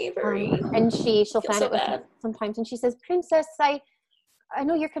 Poor Mavery. And she'll fan it with me sometimes, and she says, "Princess, I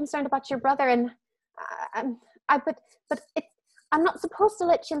know you're concerned about your brother, and but I'm not supposed to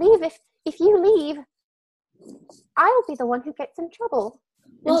let you leave. If you leave, I'll be the one who gets in trouble."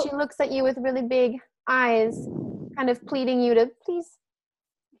 Well, and she looks at you with really big eyes, kind of pleading you to please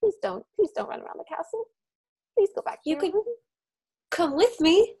don't run around the castle. Please go back to your room. Come with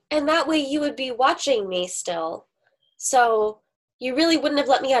me, and that way you would be watching me still. So you really wouldn't have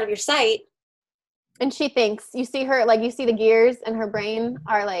let me out of your sight. And she thinks, you see her, like, you see the gears in her brain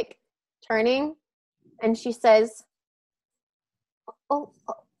are like turning, and she says, oh,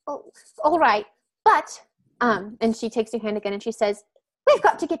 all right, but, and she takes your hand again and she says, we've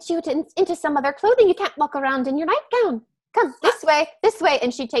got to get you into some other clothing. You can't walk around in your nightgown. Come, this way.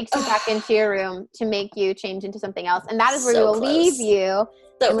 And she takes you back into your room to make you change into something else. And that is where we will leave you.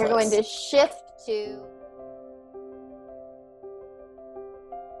 And we're going to shift to...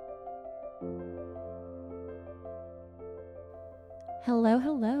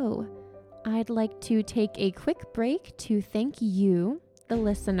 Hello. I'd like to take a quick break to thank you, the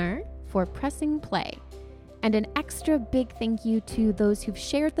listener, for pressing play. And an extra big thank you to those who've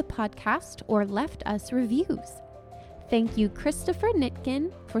shared the podcast or left us reviews. Thank you, Christopher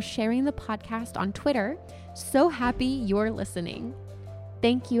Nitkin, for sharing the podcast on Twitter. So happy you're listening.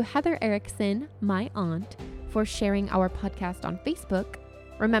 Thank you, Heather Erickson, my aunt, for sharing our podcast on Facebook.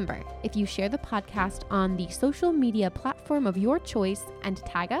 Remember, if you share the podcast on the social media platform of your choice and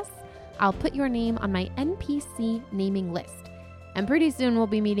tag us, I'll put your name on my NPC naming list. And pretty soon we'll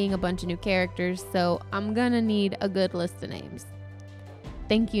be meeting a bunch of new characters, so I'm gonna need a good list of names.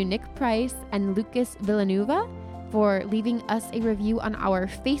 Thank you, Nick Price and Lucas Villanueva, for leaving us a review on our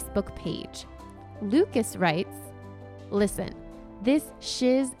Facebook page. Lucas writes, listen, this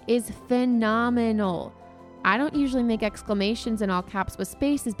shiz is phenomenal. I don't usually make exclamations in all caps with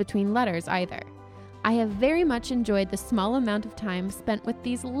spaces between letters either. I have very much enjoyed the small amount of time spent with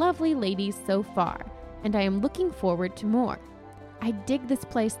these lovely ladies so far, and I am looking forward to more. I dig this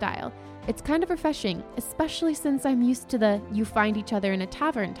playstyle. It's kind of refreshing, especially since I'm used to the you find each other in a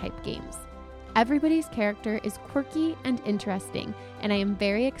tavern type games. Everybody's character is quirky and interesting, and I am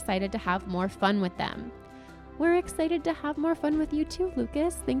very excited to have more fun with them. We're excited to have more fun with you too,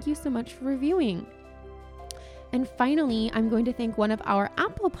 Lucas. Thank you so much for reviewing. And finally, I'm going to thank one of our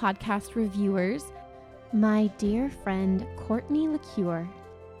Apple Podcast reviewers, my dear friend, Courtney LeCure.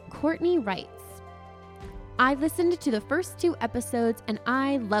 Courtney writes, I listened to the first 2 episodes and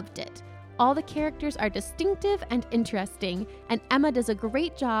I loved it. All the characters are distinctive and interesting, and Emma does a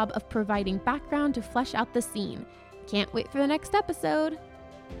great job of providing background to flesh out the scene. Can't wait for the next episode.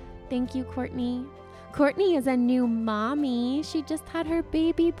 Thank you, Courtney. Courtney is a new mommy. She just had her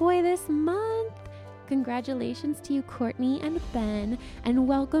baby boy this month. Congratulations to you, Courtney and Ben, and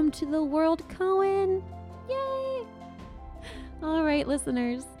welcome to the world, Cohen. Yay! All right,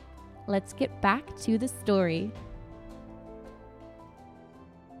 listeners. Let's get back to the story.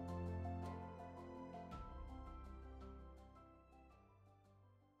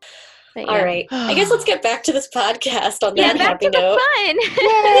 All right. I guess let's get back to this podcast on that happy note. Fun.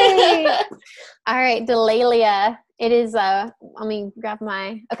 Yay! All right, Delalia. It is, let me grab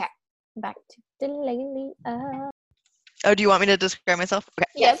back to Delalia. Oh, do you want me to describe myself? Okay.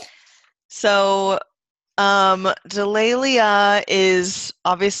 Yep. So, Delalia is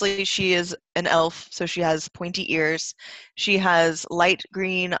obviously she is an elf, so she has pointy ears. She has light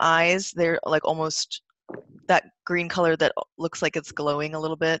green eyes. They're like almost that green color that looks like it's glowing a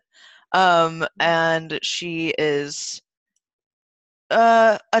little bit. And she is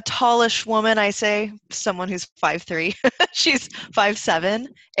a tallish woman, I say, someone who's 5'3". She's 5'7",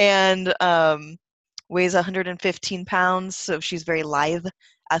 and weighs 115 pounds, so she's very lithe,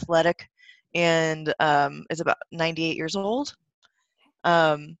 athletic, and is about 98 years old.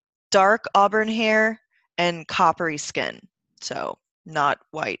 Dark auburn hair and coppery skin, so not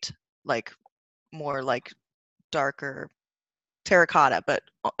white, like more like darker terracotta, but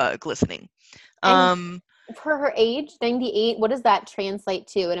glistening. For her age, 98, what does that translate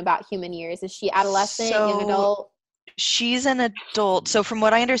to in about human years? Is she adolescent, young adult? She's an adult. So from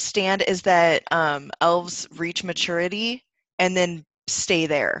what I understand is that elves reach maturity and then stay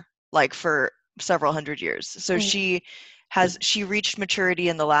there like for several hundred years. So she reached maturity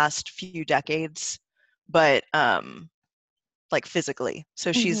in the last few decades, but like physically.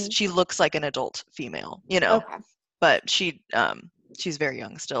 So she looks like an adult female, you know. Okay. But she's very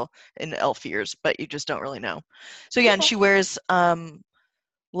young still in elf years, but you just don't really know. So yeah, and she wears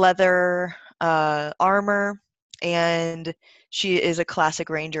leather armor, and she is a classic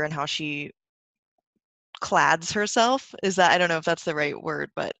ranger in how she clads herself. Is that, I don't know if that's the right word,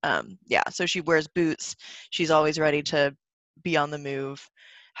 but yeah, so she wears boots. She's always ready to be on the move,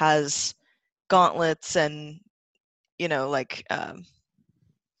 has gauntlets, and you know, like I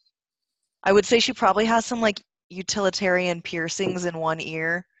would say she probably has some like utilitarian piercings in one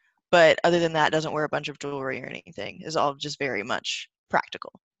ear, but other than that doesn't wear a bunch of jewelry or anything. Is all just very much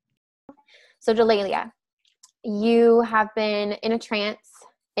practical. So Delalia, you have been in a trance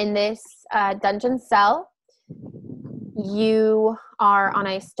in this dungeon cell. You are on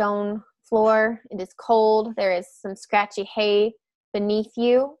a stone floor. It is cold. There is some scratchy hay beneath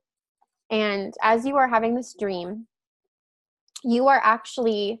you. And as you are having this dream, you are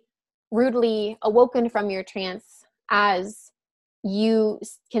actually rudely awoken from your trance as you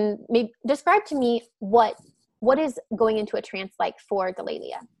can maybe describe to me what is going into a trance like for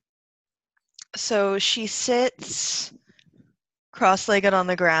Delalia. So she sits cross-legged on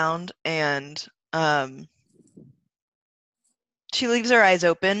the ground, and she leaves her eyes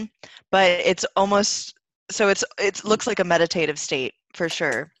open, but it's almost, so it looks like a meditative state for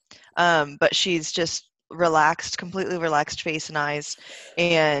sure. But she's just relaxed, completely relaxed face and eyes,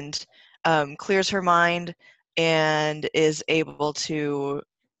 and clears her mind and is able to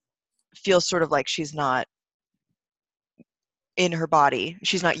feel sort of like she's not in her body.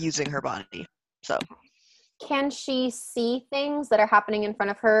 She's not using her body. So can she see things that are happening in front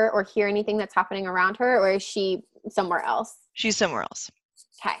of her or hear anything that's happening around her, or is she somewhere else? She's somewhere else.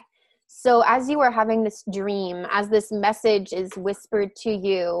 Okay. So as you are having this dream, as this message is whispered to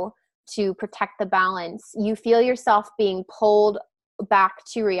you to protect the balance, you feel yourself being pulled back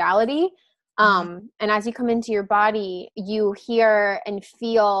to reality. And as you come into your body, you hear and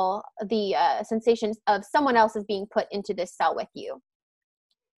feel the sensations of someone else is being put into this cell with you.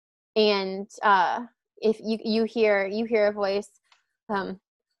 And if you hear a voice, all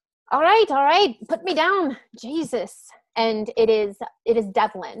right, put me down, Jesus. And it is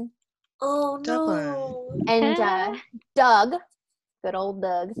Devlin. Oh no. Devlin. And Doug, good old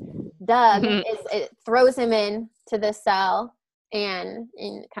Doug, it throws him in to the cell and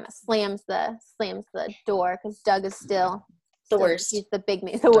kind of slams the door because Doug is still the worst. He's the big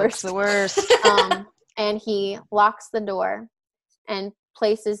man, the worst. The worst. And he locks the door and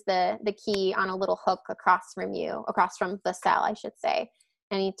places the key on a little hook across from the cell, I should say.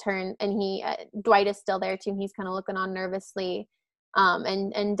 And Dwight is still there too. He's kind of looking on nervously.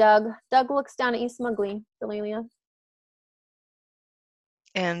 And Doug looks down at you smugly, Delalia.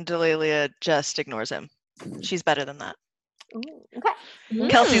 And Delalia just ignores him. She's better than that. Ooh, okay.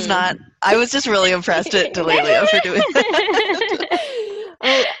 Kelsey's not. I was just really impressed at Delalia for doing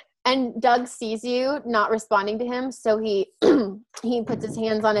that. And Doug sees you not responding to him, so he he puts his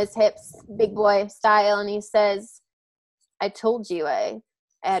hands on his hips, big boy style, and he says, "I told you I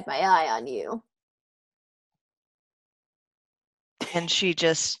had my eye on you." And she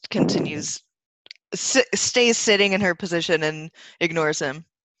just continues, stays sitting in her position and ignores him.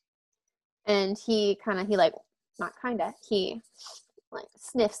 And he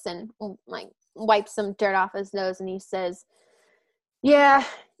sniffs and like wipes some dirt off his nose, and he says, "Yeah,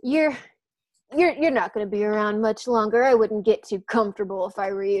 you're not going to be around much longer. I wouldn't get too comfortable if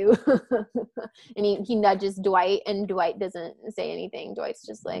I were you." And he nudges Dwight, and Dwight doesn't say anything. Dwight's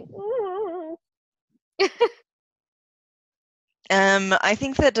just like, I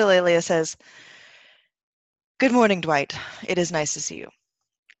think that Delalia says, Good morning, Dwight. It is nice to see you.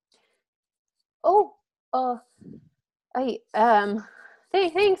 Oh, thanks.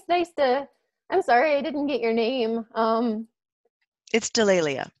 I'm sorry, I didn't get your name. It's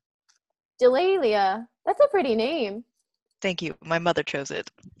Delalia. Delalia. That's a pretty name. Thank you. My mother chose it.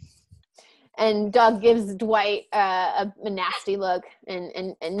 And Doug gives Dwight a nasty look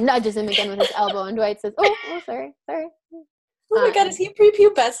and nudges him again with his elbow. And Dwight says, "Oh, sorry." Oh my God, is he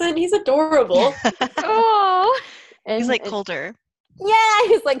prepubescent? He's adorable. Oh, he's like Coulter. Yeah,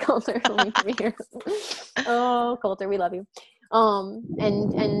 he's like Coulter. Oh, Coulter, we love you.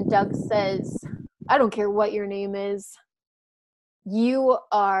 And Doug says, "I don't care what your name is. You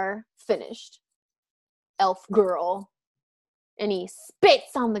are finished, elf girl." And he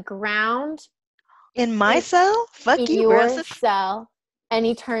spits on the ground. In my cell? Fuck in you, your Broseph. cell. And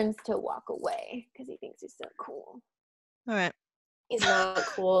he turns to walk away because he thinks he's so cool. All right. He's not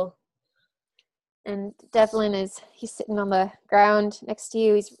cool. And Devlin he's sitting on the ground next to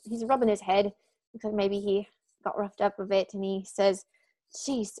you. He's rubbing his head because maybe he got roughed up a bit. And he says,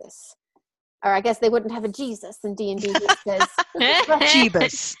 "Jesus." Or I guess they wouldn't have a Jesus in D&D. He says,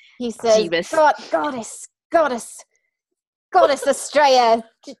 Jeebus. He says, Jeebus. Goddess Estrella.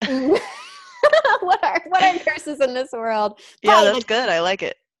 What are curses in this world? Yeah, that's good. I like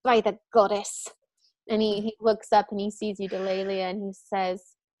it. By the goddess. And he looks up and he sees you, Delalia, and he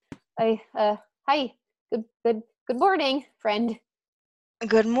says, "Hi, good morning, friend."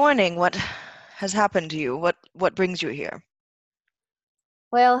 Good morning. What has happened to you? What brings you here?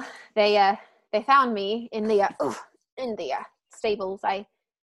 Well, they found me in the stables. I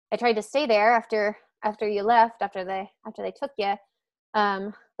tried to stay there after you left, after they took you.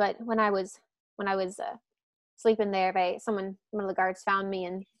 But when I was sleeping there, one of the guards found me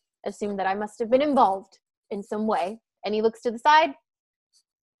and assumed that I must have been involved in some way. And he looks to the side.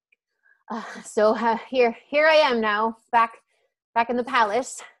 So here I am now, back in the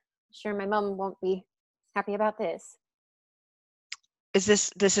palace. I'm sure my mom won't be happy about this. Is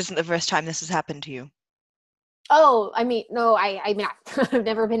this isn't the first time this has happened to you? Oh, I mean, no, I mean, I've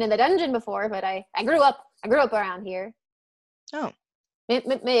never been in the dungeon before, but I grew up around here. Oh. Me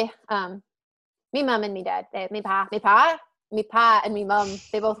mom and me dad, me pa and me mom,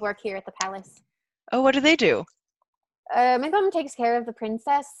 they both work here at the palace. Oh, what do they do? My mom takes care of the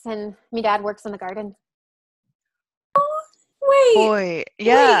princess, and me dad works in the garden. Oh, wait. Boy,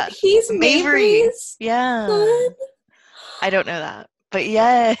 yeah. Wait, he's Mavery's yeah. son? I don't know that, but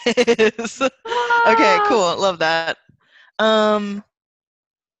yes. Okay, cool. Love that.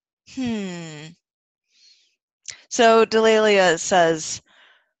 So Delalia says,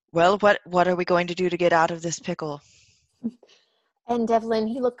 "Well, what are we going to do to get out of this pickle?" And Devlin,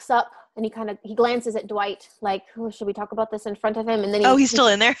 he looks up and he glances at Dwight like, "Oh, should we talk about this in front of him?" And then he's still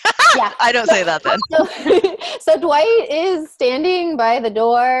in there? Yeah. I don't say that then. So Dwight is standing by the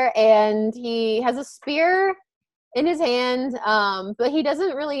door and he has a spear in his hand, but he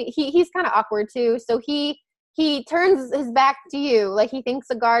doesn't really, he's kind of awkward too. So he turns his back to you like he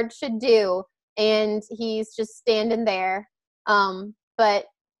thinks a guard should do. And he's just standing there. But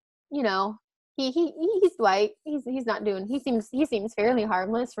you know, he's Dwight. He's not doing. He seems fairly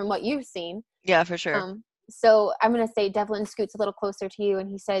harmless from what you've seen. Yeah, for sure. So I'm gonna say Devlin scoots a little closer to you, and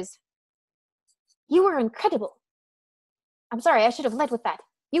he says, "You were incredible. I'm sorry, I should have led with that.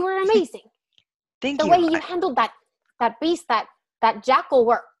 You were amazing. Thank you. The way you handled that beast, that jackal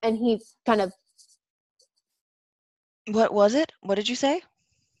work." And he's kind of. What was it? What did you say?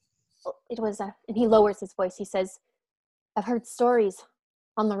 It was and he lowers his voice. He says, "I've heard stories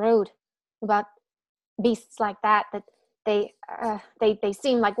on the road about beasts like that they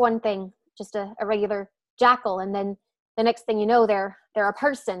seem like one thing, just a regular jackal, and then the next thing you know they're a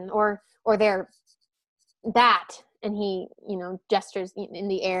person or they're that." And he gestures in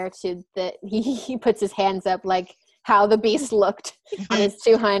the air to the he puts his hands up like how the beast looked on his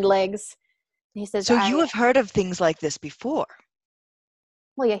two hind legs. He says, "So you have heard of things like this before?"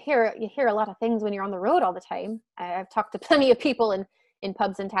 Well, you hear a lot of things when you're on the road all the time. I've talked to plenty of people in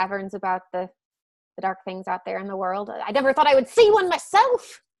pubs and taverns about the dark things out there in the world. I never thought I would see one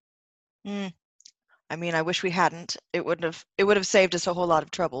myself. I mean, I wish we hadn't. It would have saved us a whole lot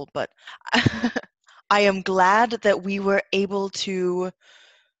of trouble, but I am glad that we were able to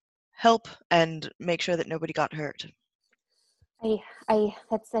help and make sure that nobody got hurt.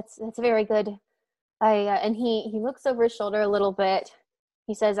 That's very good. And he looks over his shoulder a little bit.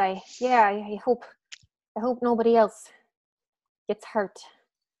 He says, I hope nobody else gets hurt."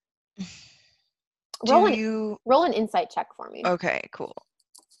 Roll an insight check for me. Okay, cool.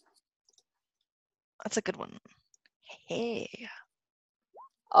 That's a good one. Hey.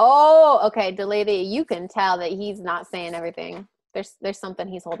 Oh, okay, Delaney, you can tell that he's not saying everything. There's something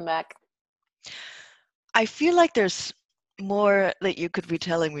he's holding back. I feel like there's more that you could be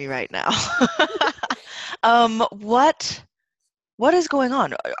telling me right now. What is going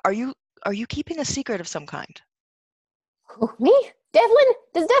on? Are you keeping a secret of some kind? Oh, me?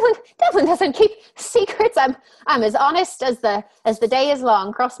 Devlin doesn't keep secrets. I'm as honest as the day is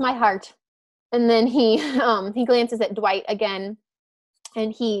long. Cross my heart. And then he glances at Dwight again,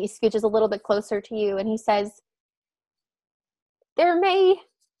 and he scooches a little bit closer to you, and he says, I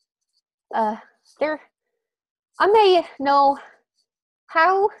may know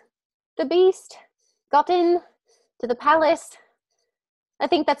how the beast got in to the palace. I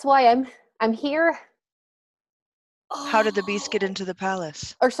think that's why I'm here. How did the beast get into the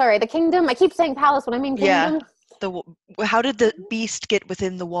palace? Or sorry, the kingdom. I keep saying palace when I mean kingdom. Yeah. How did the beast get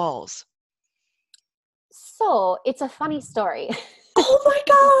within the walls? So it's a funny story. Oh my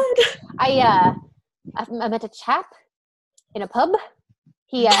god! I met a chap in a pub.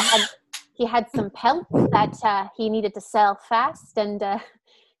 He had some pelts that he needed to sell fast and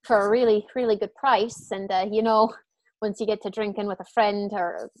for a really, really good price. And once you get to drinking with a friend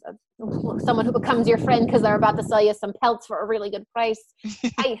or someone who becomes your friend because they're about to sell you some pelts for a really good price,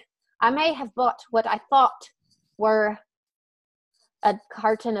 I may have bought what I thought were a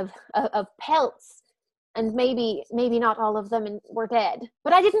carton of pelts. And maybe not all of them were dead.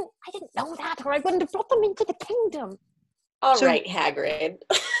 But I didn't know that, or I wouldn't have brought them into the kingdom. All right, Hagrid.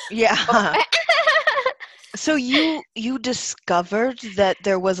 Yeah. So you discovered that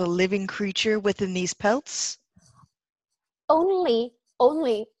there was a living creature within these pelts? Only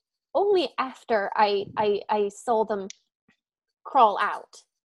after I saw them crawl out.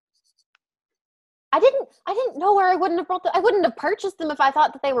 I didn't know where I wouldn't have purchased them if I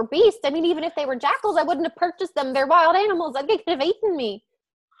thought that they were beasts. I mean, even if they were jackals, I wouldn't have purchased them. They're wild animals. They could have eaten me.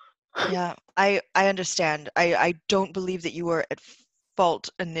 Yeah, I understand. I don't believe that you were at fault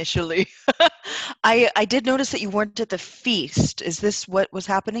initially. I did notice that you weren't at the feast. Is this what was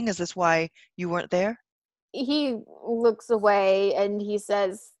happening? Is this why you weren't there? He looks away and he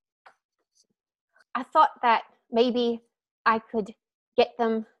says, I thought that maybe I could get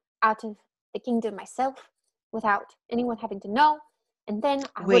them out of the kingdom myself without anyone having to know, and then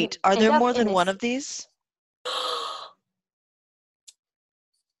Wait, are there more than one of these?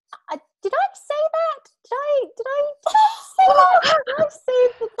 Did I say that? Did I say that? Did I say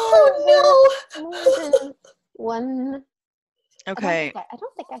that there were more than one? Okay. I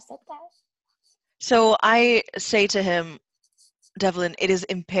don't think I said that. So I say to him, Devlin, it is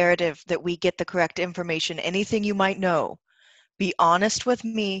imperative that we get the correct information. Anything you might know, be honest with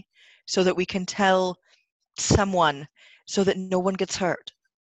me so that we can tell someone so that no one gets hurt.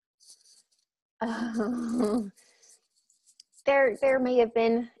 There may have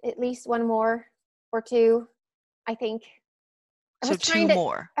been at least one more or two, I think. So two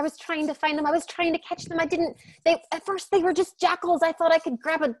more. I was trying to find them. I was trying to catch them. At first they were just jackals. I thought I could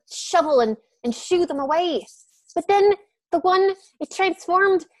grab a shovel and shoo them away. But then the one, it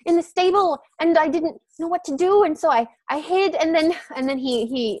transformed in the stable and I didn't know what to do. And so I hid and then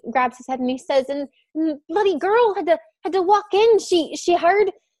he grabs his head and he says, and the bloody girl had to walk in. She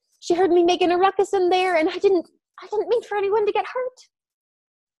heard me making a ruckus in there and I didn't mean for anyone to get hurt.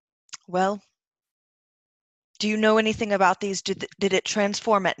 Well, do you know anything about these? Did it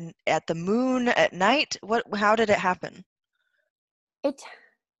transform at the moon at night? How did it happen?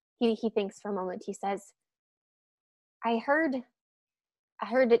 He thinks for a moment. He says, I heard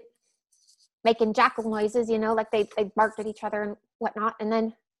it making jackal noises, like they barked at each other and whatnot. And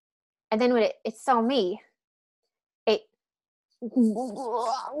then when it saw me, it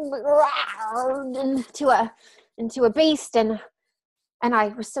into a beast, and I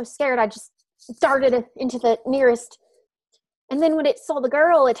was so scared I just darted into the nearest. And then when it saw the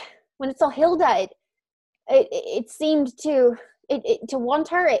girl, when it saw Hilda, it seemed to want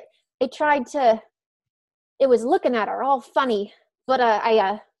her. It tried to. It was looking at her all funny, but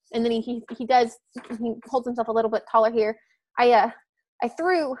and then he holds himself a little bit taller here. I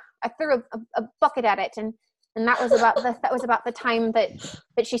threw a bucket at it, and that was about the time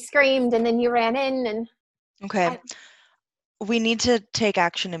that she screamed, and then you ran in and. Okay. We need to take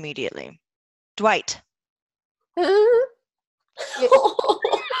action immediately. Dwight.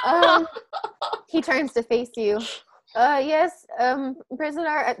 He turns to face you. Yes,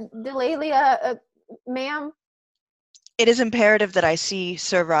 prisoner Delalia, ma'am. It is imperative that I see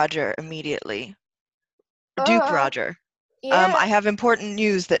Sir Roger immediately. Duke Roger. Yeah. I have important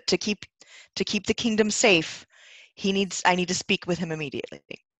news that to keep the kingdom safe, I need to speak with him immediately.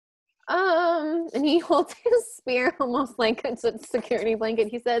 And he holds his spear almost like it's a security blanket.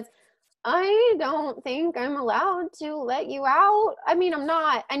 He says, I don't think I'm allowed to let you out. I mean, I'm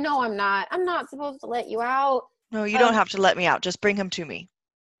not. I know I'm not. I'm not supposed to let you out. No, you don't have to let me out. Just bring him to me.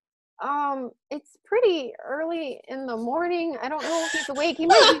 It's pretty early in the morning. I don't know if he's awake. He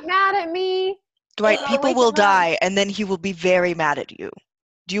might be mad at me. Dwight, people will die, and then he will be very mad at you.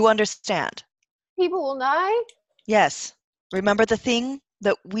 Do you understand? People will die? Yes. Remember the thing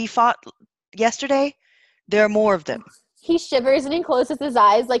that we fought yesterday? There are more of them. He shivers and he closes his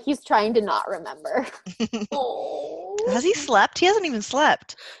eyes like he's trying to not remember. Oh. Has he slept? He hasn't even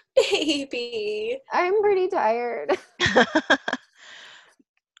slept. Baby. I'm pretty tired.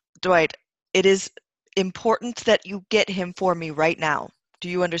 Dwight, it is important that you get him for me right now. Do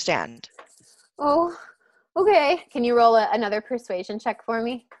you understand? Oh, okay. Can you roll another persuasion check for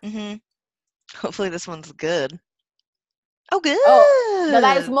me? Mm-hmm. Hopefully this one's good. Oh, good. Oh, no,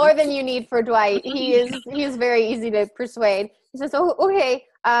 that is more than you need for Dwight. He is very easy to persuade. He says, "Oh, okay.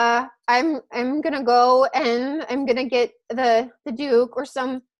 I'm gonna go and I'm gonna get the Duke or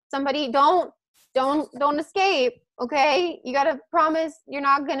somebody. Don't escape. Okay, you gotta promise you're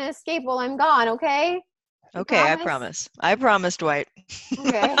not gonna escape while I'm gone. Okay." Okay, I promise. I promise, Dwight.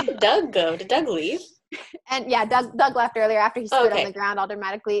 Okay. Did Doug go? Did Doug leave? And yeah, Doug left earlier after he stood on the ground all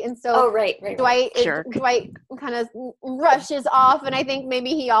dramatically. And so right. Dwight kind of rushes off, and I think maybe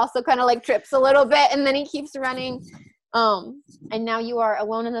he also kind of like trips a little bit, and then he keeps running. And now you are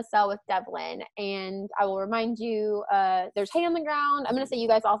alone in the cell with Devlin, and I will remind you, there's hay on the ground. I'm gonna say you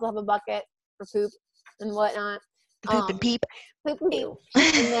guys also have a bucket for poop and whatnot. Poop and peep. Poop and peep.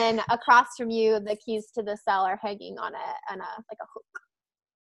 And then across from you, the keys to the cell are hanging on a hook.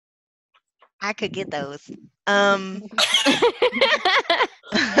 I could get those.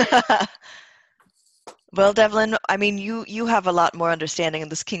 Well, Devlin, I mean, you have a lot more understanding in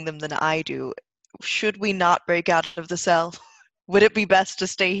this kingdom than I do. Should we not break out of the cell? Would it be best to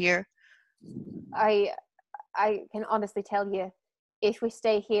stay here? I can honestly tell you, if we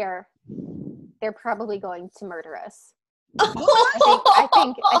stay here, they're probably going to murder us. I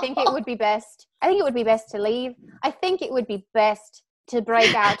think it would be best. I think it would be best to leave. I think it would be best to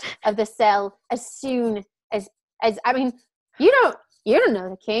break out of the cell as soon as I mean, you don't know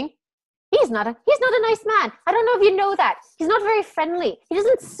the king. He's not a nice man. I don't know if you know that. He's not very friendly. He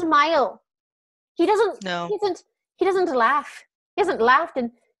doesn't smile. He doesn't laugh. He hasn't laughed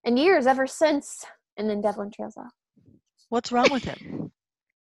in years ever since. And then Devlin trails off. What's wrong with him?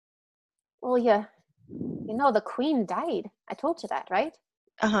 Well, you know the queen died. I told you that, right?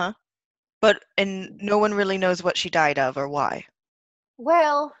 Uh-huh. And no one really knows what she died of or why.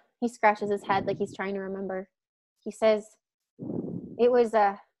 Well, he scratches his head like he's trying to remember. He says, it was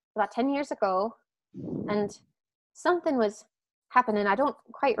about 10 years ago, and something was happening. I don't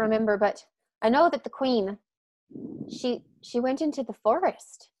quite remember, but I know that the queen, she went into the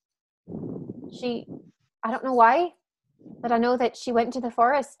forest. I don't know why, but I know that she went into the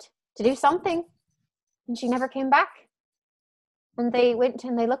forest to do something, and she never came back. And they went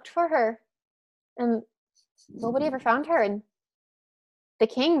and they looked for her, and nobody ever found her. And the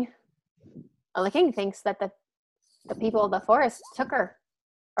king thinks that the people of the forest took her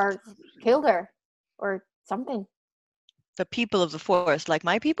or killed her or something. The people of the forest, like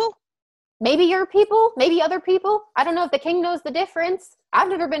my people? Maybe your people, maybe other people. I don't know if the king knows the difference. I've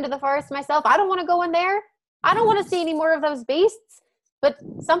never been to the forest myself. I don't want to go in there. I don't want to see any more of those beasts. But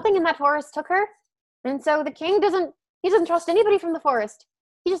something in that forest took her. And so the king doesn't trust anybody from the forest.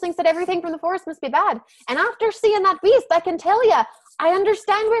 He just thinks that everything from the forest must be bad. And after seeing that beast, I can tell you, I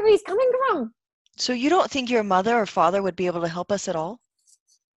understand where he's coming from. So you don't think your mother or father would be able to help us at all?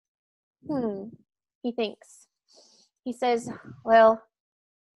 He thinks. He says, well,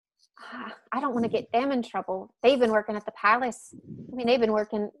 I don't want to get them in trouble. They've been working at the palace. I mean, they've been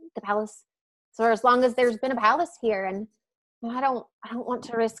working at the palace for as long as there's been a palace here. And I don't want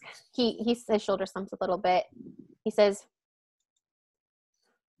to risk. His shoulder slumps a little bit. He says,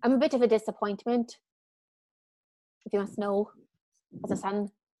 I'm a bit of a disappointment, if you must know, as a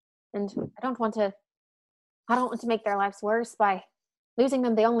son. And I don't want to make their lives worse by losing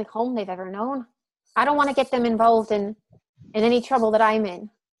them the only home they've ever known. I don't want to get them involved in any trouble that I'm in.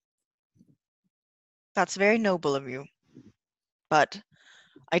 That's very noble of you. But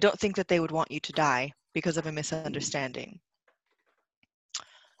I don't think that they would want you to die because of a misunderstanding.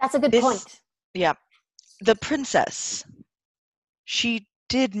 That's a good point. Yeah. The princess, she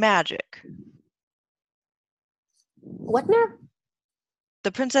did magic. What now?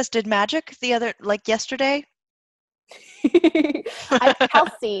 The princess did magic yesterday?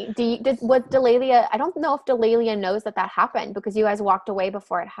 Kelsey, was Delalia? I don't know if Delalia knows that happened because you guys walked away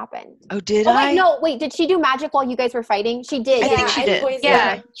before it happened. Oh, did I? Wait, did she do magic while you guys were fighting? She did. I think she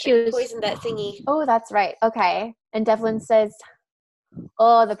did. She was poisoned that thingy. Oh, that's right. Okay. And Devlin says,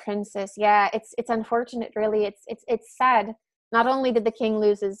 "Oh, the princess. Yeah, it's unfortunate. Really, it's sad. Not only did the king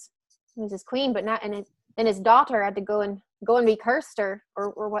lose his queen, but not and his daughter had to go and be cursed or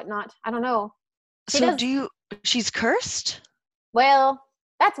whatnot. I don't know." She's cursed? Well,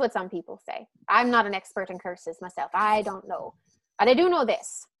 that's what some people say. I'm not an expert in curses myself. I don't know. But I do know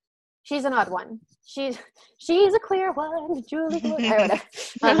this. She's an odd one. She's a queer one, Julie. Or whatever.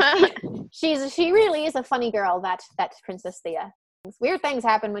 She really is a funny girl, that Princess Thea. Weird things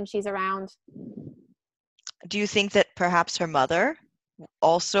happen when she's around. Do you think that perhaps her mother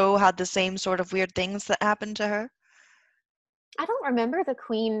also had the same sort of weird things that happened to her? I don't remember the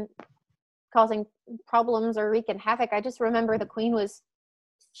queen causing problems or wreaking havoc. I just remember the queen was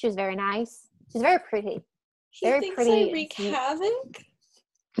very nice. She's very pretty. Very pretty. I wreak havoc?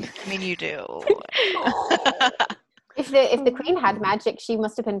 I mean, you do. If the queen had magic, she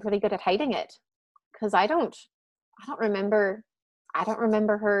must have been pretty good at hiding it. Because I don't remember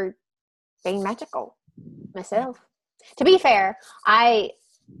her being magical myself. To be fair, I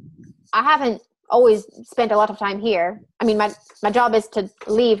haven't always spent a lot of time here. I mean, my job is to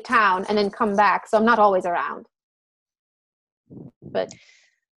leave town and then come back, so I'm not always around. But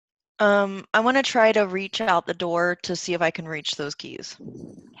I want to try to reach out the door to see if I can reach those keys.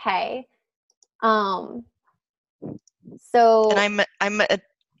 Okay. So and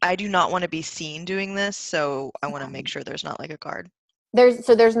I do not want to be seen doing this, so I want to make sure there's not like a guard.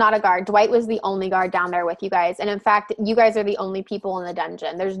 There's not a guard. Dwight was the only guard down there with you guys. And in fact, you guys are the only people in the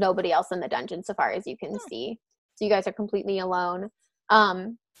dungeon. There's nobody else in the dungeon so far as you can see. So you guys are completely alone.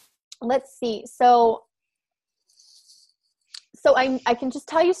 Let's see. So I can just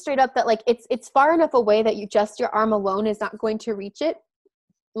tell you straight up that like it's far enough away that just your arm alone is not going to reach it.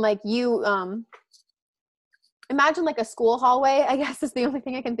 Like you imagine like a school hallway, I guess is the only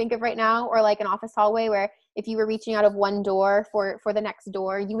thing I can think of right now, or like an office hallway where if you were reaching out of one door for the next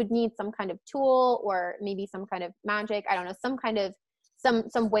door, you would need some kind of tool or maybe some kind of magic. I don't know, some kind of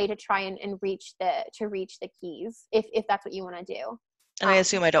some way to try and reach the keys if that's what you want to do. And I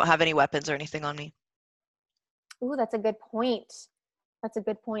assume I don't have any weapons or anything on me. Ooh, that's a good point.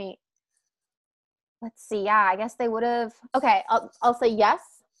 Let's see. Yeah, I guess they would have. Okay, I'll say yes.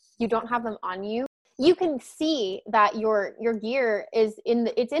 You don't have them on you. You can see that your gear is in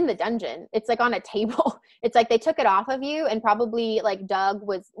the dungeon. It's like on a table. It's like they took it off of you and probably like Doug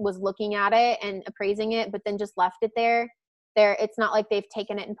was looking at it and appraising it, but then just left it there. It's not like they've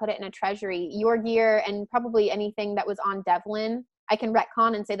taken it and put it in a treasury. Your gear and probably anything that was on Devlin, I can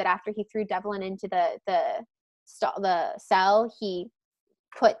retcon and say that after he threw Devlin into the cell, he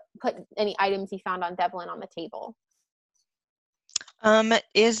put any items he found on Devlin on the table.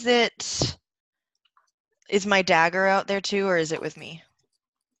 Is my dagger out there too, or is it with me?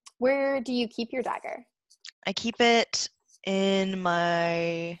 Where do you keep your dagger? I keep it in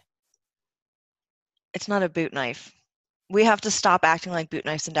it's not a boot knife. We have to stop acting like boot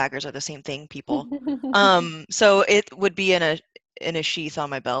knives and daggers are the same thing, people. So it would be in a sheath on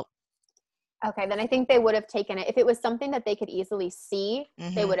my belt. Okay, then I think they would have taken it. If it was something that they could easily see,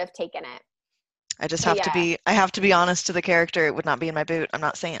 they would have taken it. I just have to be honest to the character. It would not be in my boot. I'm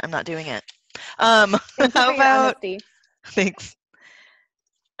not doing it. How about honesty. Thanks.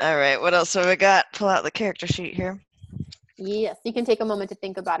 All right, what else have I got? Pull out the character sheet here. Yes, you can take a moment to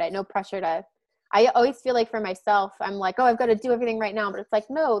think about it. No pressure to. I always feel like for myself, I'm like, oh, I've got to do everything right now, but it's like,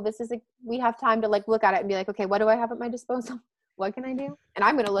 no, we have time to like look at it and be like, okay, what do I have at my disposal? What can I do? And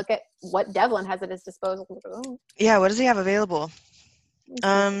I'm going to look at what Devlin has at his disposal. Yeah, what does he have available?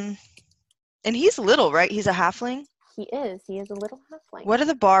 And he's little, right? He's a halfling? He is a little halfling. What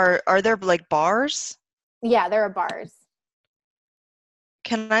are are there like bars? Yeah, there are bars.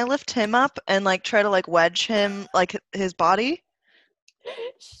 Can I lift him up and like try to like wedge him like his body?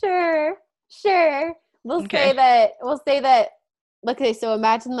 Sure. We'll say that okay, so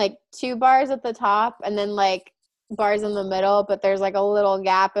imagine like 2 bars at the top and then like bars in the middle, but there's like a little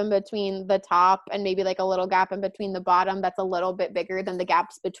gap in between the top and maybe like a little gap in between the bottom that's a little bit bigger than the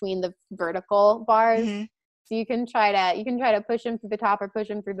gaps between the vertical bars. Mm-hmm. So you can try to push him through the top or push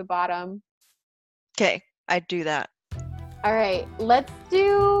him through the bottom. Okay, I'd do that. All right, let's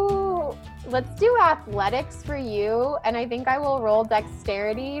do athletics for you, and I think I will roll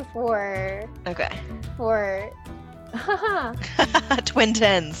dexterity for twin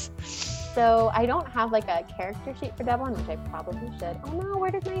tens. So I don't have like a character sheet for Devlin, which I probably should. Oh no,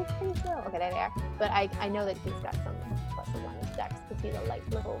 where did my things go? Okay, there they are. But I know that he's got some pluses on his dex because he's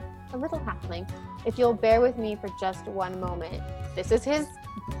a little halfling. If you'll bear with me for just one moment, this is his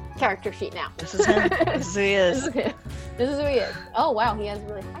character sheet now. This is him. This is who he is. This is who he is. Oh wow, he has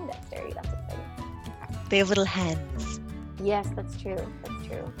really high dexterity. That's exciting. Okay. They have little hands. Yes, that's true. That's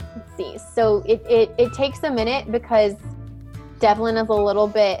true. Let's see. So it takes a minute because Devlin is a little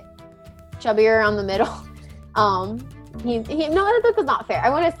bit chubbier on the middle. No, that's not fair. I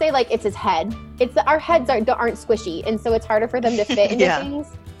want to say like it's his head. It's our heads aren't squishy, and so it's harder for them to fit into things.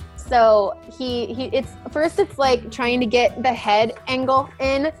 So it's like trying to get the head angle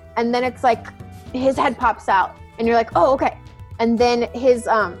in, and then it's like his head pops out, and you're like, oh, okay. And then his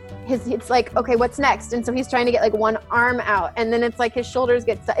it's like, okay, what's next? And so he's trying to get like one arm out, and then it's like his shoulders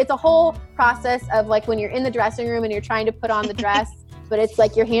get stuck. It's a whole process of like when you're in the dressing room and you're trying to put on the dress, but it's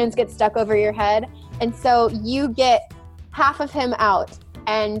like your hands get stuck over your head. And so you get half of him out,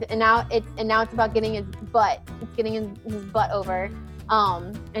 and now it's about getting his butt. It's getting his butt over.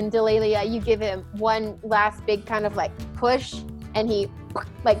 And Delalia, you give him one last big kind of like push, and he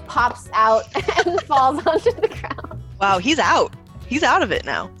like pops out and falls onto the ground. Wow, he's out. He's out of it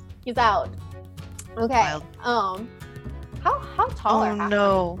now. He's out. Okay. Wild. How tall are halflings?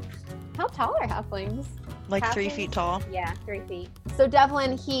 No. How tall are halflings? Like Halflings? 3 feet tall. Yeah, 3 feet. So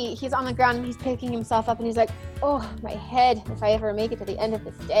Devlin, he's on the ground and he's picking himself up, and he's like, oh, my head, if I ever make it to the end of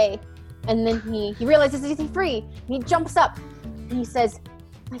this day. And then he realizes he's free, and he jumps up, and he says,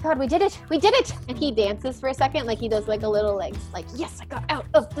 my God, we did it! And he dances for a second, like he does like a little like yes, I got out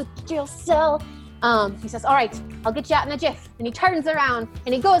of the jail cell. He says, all right, I'll get you out in a jiff. And he turns around,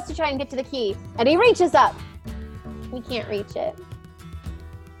 and he goes to try and get to the key, and he reaches up. He can't reach it.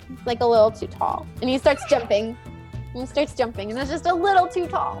 It's like a little too tall. And he starts jumping. And it's just a little too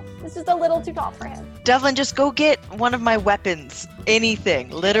tall. It's just a little too tall for him. Devlin, just go get one of my weapons.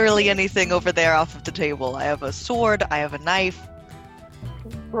 Anything. Literally anything over there off of the table. I have a sword. I have a knife.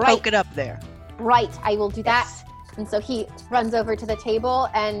 Right. Poke it up there. Right. I will do that. And so he runs over to the table,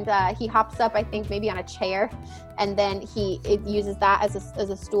 and he hops up, I think, maybe on a chair. And then he uses that as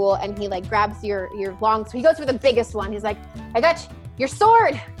a stool, and he like grabs your long, so he goes for the biggest one. He's like, I got your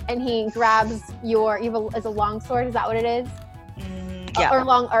sword. And he grabs is a long sword. Is that what it is? Yeah.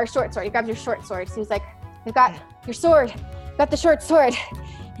 Or short sword. He grabs your short sword. So he's like, I've got your sword. Got the short sword.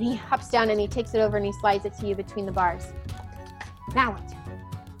 And he hops down and he takes it over and he slides it to you between the bars. Now what?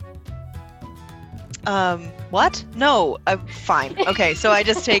 What? No, fine. Okay, so I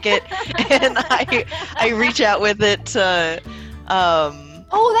just take it and I reach out with it to,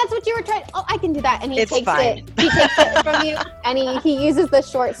 Oh, that's what you were trying. Oh, I can do that. And he takes it. He takes it from you, and he uses the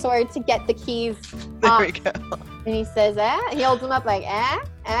short sword to get the keys there off. we go. And he says, He holds them up like,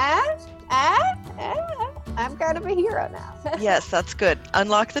 I'm kind of a hero now. Yes, that's good.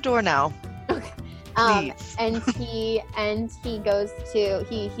 Unlock the door now. Okay. Please. And he goes to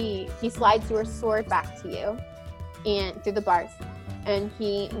he slides your sword back to you, and through the bars, and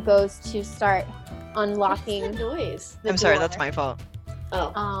he goes to start unlocking. What's that noise? I'm sorry, that's my fault.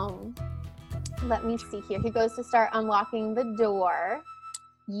 Oh. Let me see here. He goes to start unlocking the door.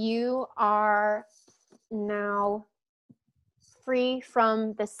 You are now free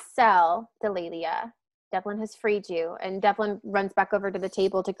from the cell, Delalia. Devlin has freed you, and Devlin runs back over to the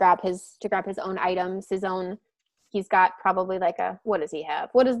table to grab his own items, he's got probably like what does he have?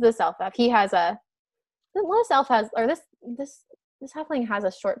 What does this elf have? He has this elf has, or this halfling has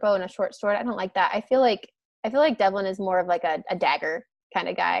a short bow and a short sword. I don't like that. I feel like Devlin is more of like a dagger kind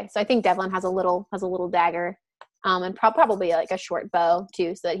of guy. So I think Devlin has a little dagger, and probably like a short bow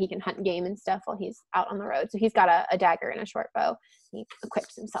too, so that he can hunt game and stuff while he's out on the road. So he's got a dagger and a short bow. He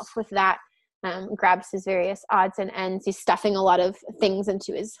equips himself with that. Grabs his various odds and ends. He's stuffing a lot of things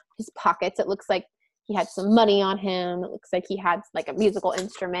into his pockets. It looks like he had some money on him. It looks like he had like a musical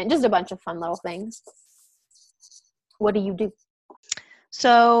instrument, just a bunch of fun little things. What do you do?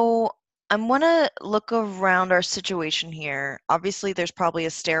 So I want to look around our situation here. Obviously, there's probably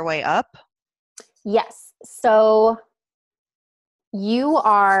a stairway up. Yes. So you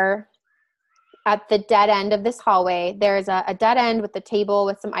are at the dead end of this hallway. There's a dead end with the table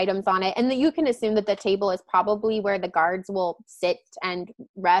with some items on it. And you can assume that the table is probably where the guards will sit and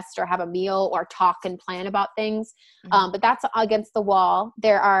rest or have a meal or talk and plan about things. Mm-hmm. But that's against the wall.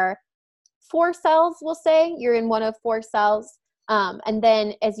 There are 4 cells, we'll say. You're in one of 4 cells. And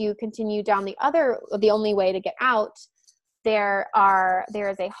then as you continue down the only way to get out, there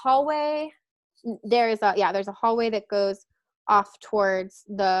is a hallway. There's a hallway that goes off towards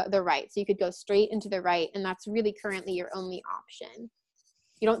the right. So you could go straight into the right, and that's really currently your only option.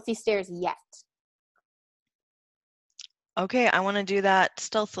 You don't see stairs yet. Okay, I want to do that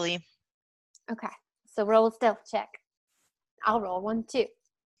stealthily. Okay, so roll a stealth check. I'll roll 1, 2.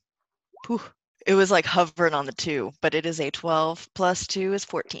 Whew. It was like hovering on the 2, but it is a 12 plus 2 is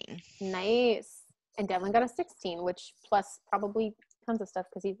 14. Nice. And Devlin got a 16, which plus probably tons of stuff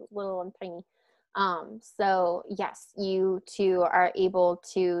because he's little and tiny. So yes, you two are able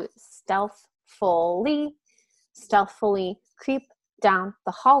to stealthfully creep down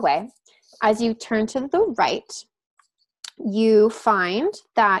the hallway. As you turn to the right, you find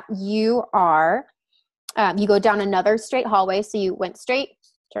that you are, you go down another straight hallway. So you went straight,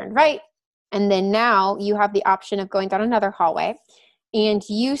 turned right, and then now you have the option of going down another hallway. And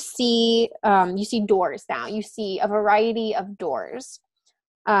you see doors now. You see a variety of doors.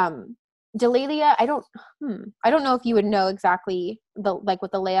 Delalia, I don't know if you would know exactly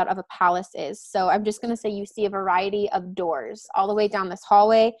what the layout of a palace is. So I'm just going to say you see a variety of doors all the way down this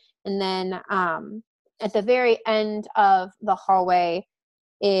hallway, and then at the very end of the hallway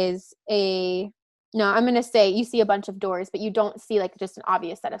is I'm going to say you see a bunch of doors, but you don't see like just an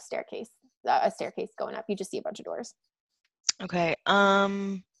obvious set of a staircase going up. You just see a bunch of doors. Okay.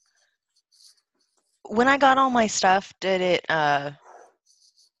 When I got all my stuff, did it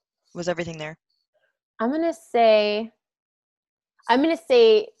was everything there? I'm gonna say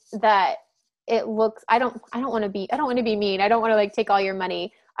that it looks. I don't want to be mean. I don't want to like take all your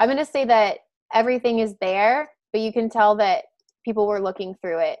money. I'm gonna say that everything is there, but you can tell that people were looking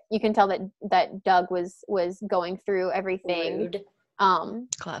through it. You can tell that Doug was going through everything. Rude.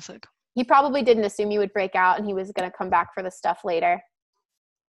 Classic. He probably didn't assume you would break out, and he was gonna come back for the stuff later.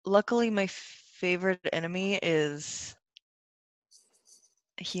 Luckily, my favorite enemy is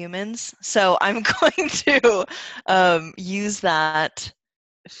humans, so I'm going to use that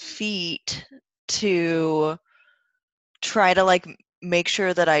feat to try to like make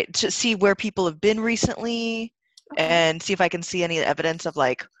sure that to see where people have been recently, okay, and see if I can see any evidence of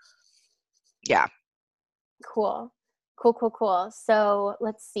like, yeah. Cool. So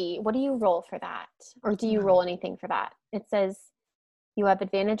let's see. What do you roll for that? Or do you roll anything for that? It says you have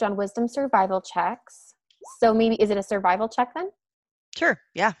advantage on wisdom survival checks. So maybe, is it a survival check then? Sure.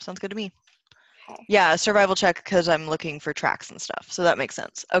 Yeah, sounds good to me. Okay. Yeah, a survival check because I'm looking for tracks and stuff. So that makes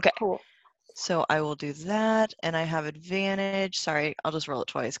sense. Okay. Cool. So I will do that, and I have advantage. Sorry, I'll just roll it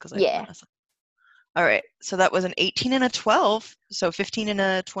twice because All right. So that was an 18 and a 12. So 15 and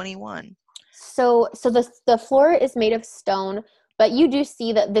a 21. So the floor is made of stone, but you do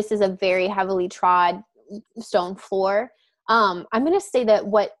see that this is a very heavily trod stone floor. I'm going to say that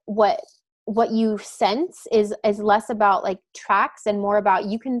what you sense is less about like tracks and more about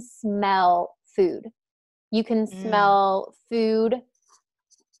you can smell food. You can smell food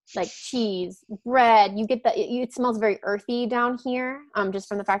like cheese, bread. You get that it smells very earthy down here, just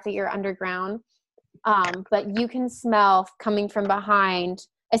from the fact that you're underground. But you can smell coming from behind,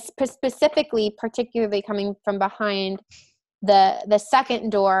 particularly coming from behind the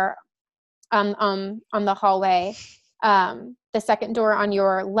second door on the hallway. The second door on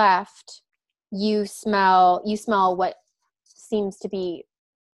your left, you smell what seems to be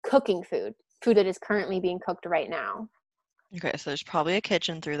cooking food that is currently being cooked right now. Okay, so there's probably a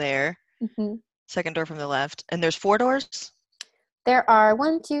kitchen through there. Mm-hmm. Second door from the left. And there's 4 doors? There are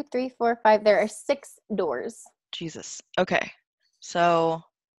 1, 2, 3, 4, 5. There are 6 doors. Jesus. Okay. So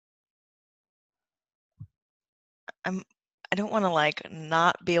I don't want to like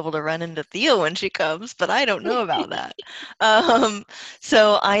not be able to run into Thea when she comes, but I don't know about that.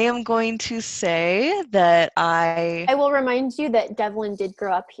 So I am going to say that I will remind you that Devlin did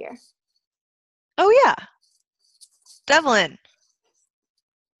grow up here. Oh yeah. Devlin.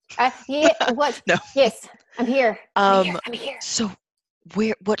 Yeah, what? No. Yes, I'm here. I'm here. So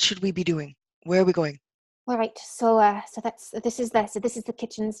what should we be doing? Where are we going? All right. So this is the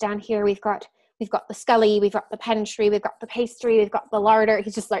kitchens down here. We've got the scully, we've got the pantry, we've got the pastry, we've got the larder.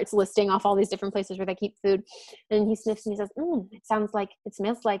 He just starts listing off all these different places where they keep food. And he sniffs and he says, it smells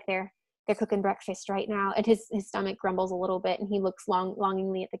like they're cooking breakfast right now. And his stomach grumbles a little bit and he looks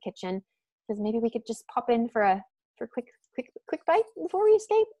longingly at the kitchen. Says, maybe we could just pop in for a quick bite before we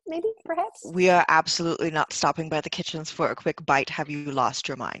escape, maybe, perhaps? We are absolutely not stopping by the kitchens for a quick bite. Have you lost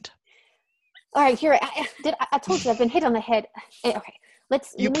your mind? All right, here, I told you I've been hit on the head. Okay.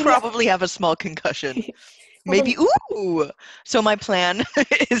 You probably have a small concussion. Maybe, ooh! So my plan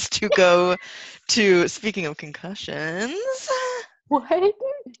is to go to, speaking of concussions. What?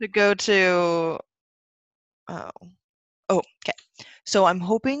 To go to, okay. So I'm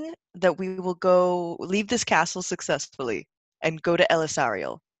hoping that we will leave this castle successfully and go to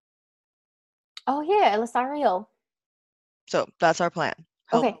Elisarial. Oh yeah, Elisarial. So that's our plan.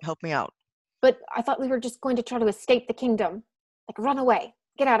 Help me out. But I thought we were just going to try to escape the kingdom. Like, run away.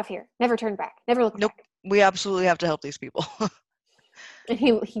 Get out of here. Never turn back. Never look back. We absolutely have to help these people. And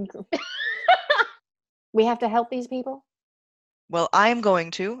he we have to help these people? Well, I'm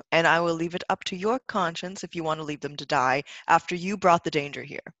going to, and I will leave it up to your conscience if you want to leave them to die after you brought the danger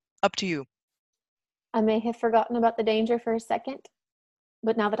here. Up to you. I may have forgotten about the danger for a second,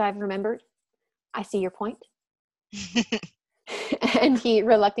 but now that I've remembered, I see your point. And he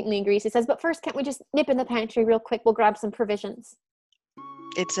reluctantly agrees. He says, but first, can't we just nip in the pantry real quick? We'll grab some provisions.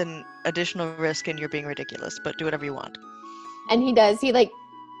 It's an additional risk and you're being ridiculous, but do whatever you want. And he does. He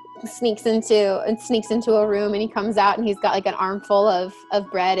sneaks into a room, and he comes out and he's got like an armful of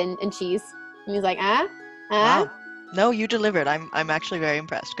bread and cheese. And he's like, Wow. No, you delivered. I'm actually very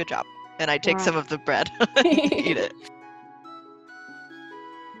impressed. Good job. And I take some of the bread. Eat it.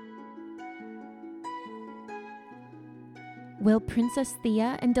 Will Princess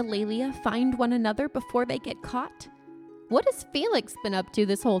Thea and Delalia find one another before they get caught? What has Felix been up to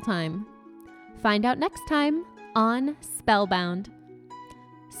this whole time? Find out next time on Spellbound.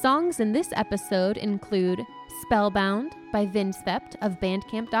 Songs in this episode include Spellbound by Vincept of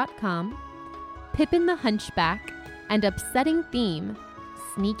Bandcamp.com, Pippin the Hunchback and Upsetting Theme,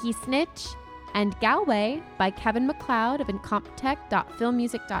 Sneaky Snitch, and Galway by Kevin MacLeod of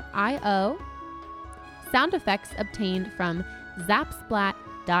Incompetech.filmmusic.io. Sound effects obtained from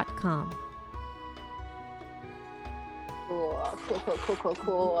Zapsplat.com. Cool.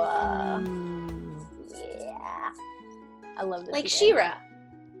 Yeah. I love this. Like She-Ra.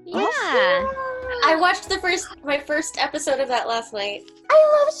 Yeah. I watched my first episode of that last night.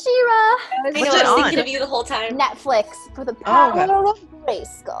 I love She-Ra. I was thinking of you the whole time. Netflix for the power of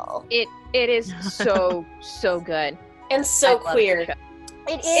Grayskull. It is so good. And so queer.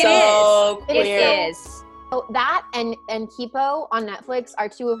 It is. So that and Kipo on Netflix are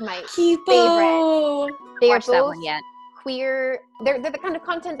two of my favorite. They Watch are that both one yet. queer. They're the kind of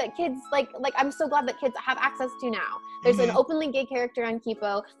content that kids like I'm so glad that kids have access to now. There's an openly gay character on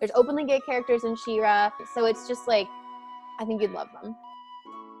Kipo. There's openly gay characters in She-Ra. So it's just like, I think you'd love them.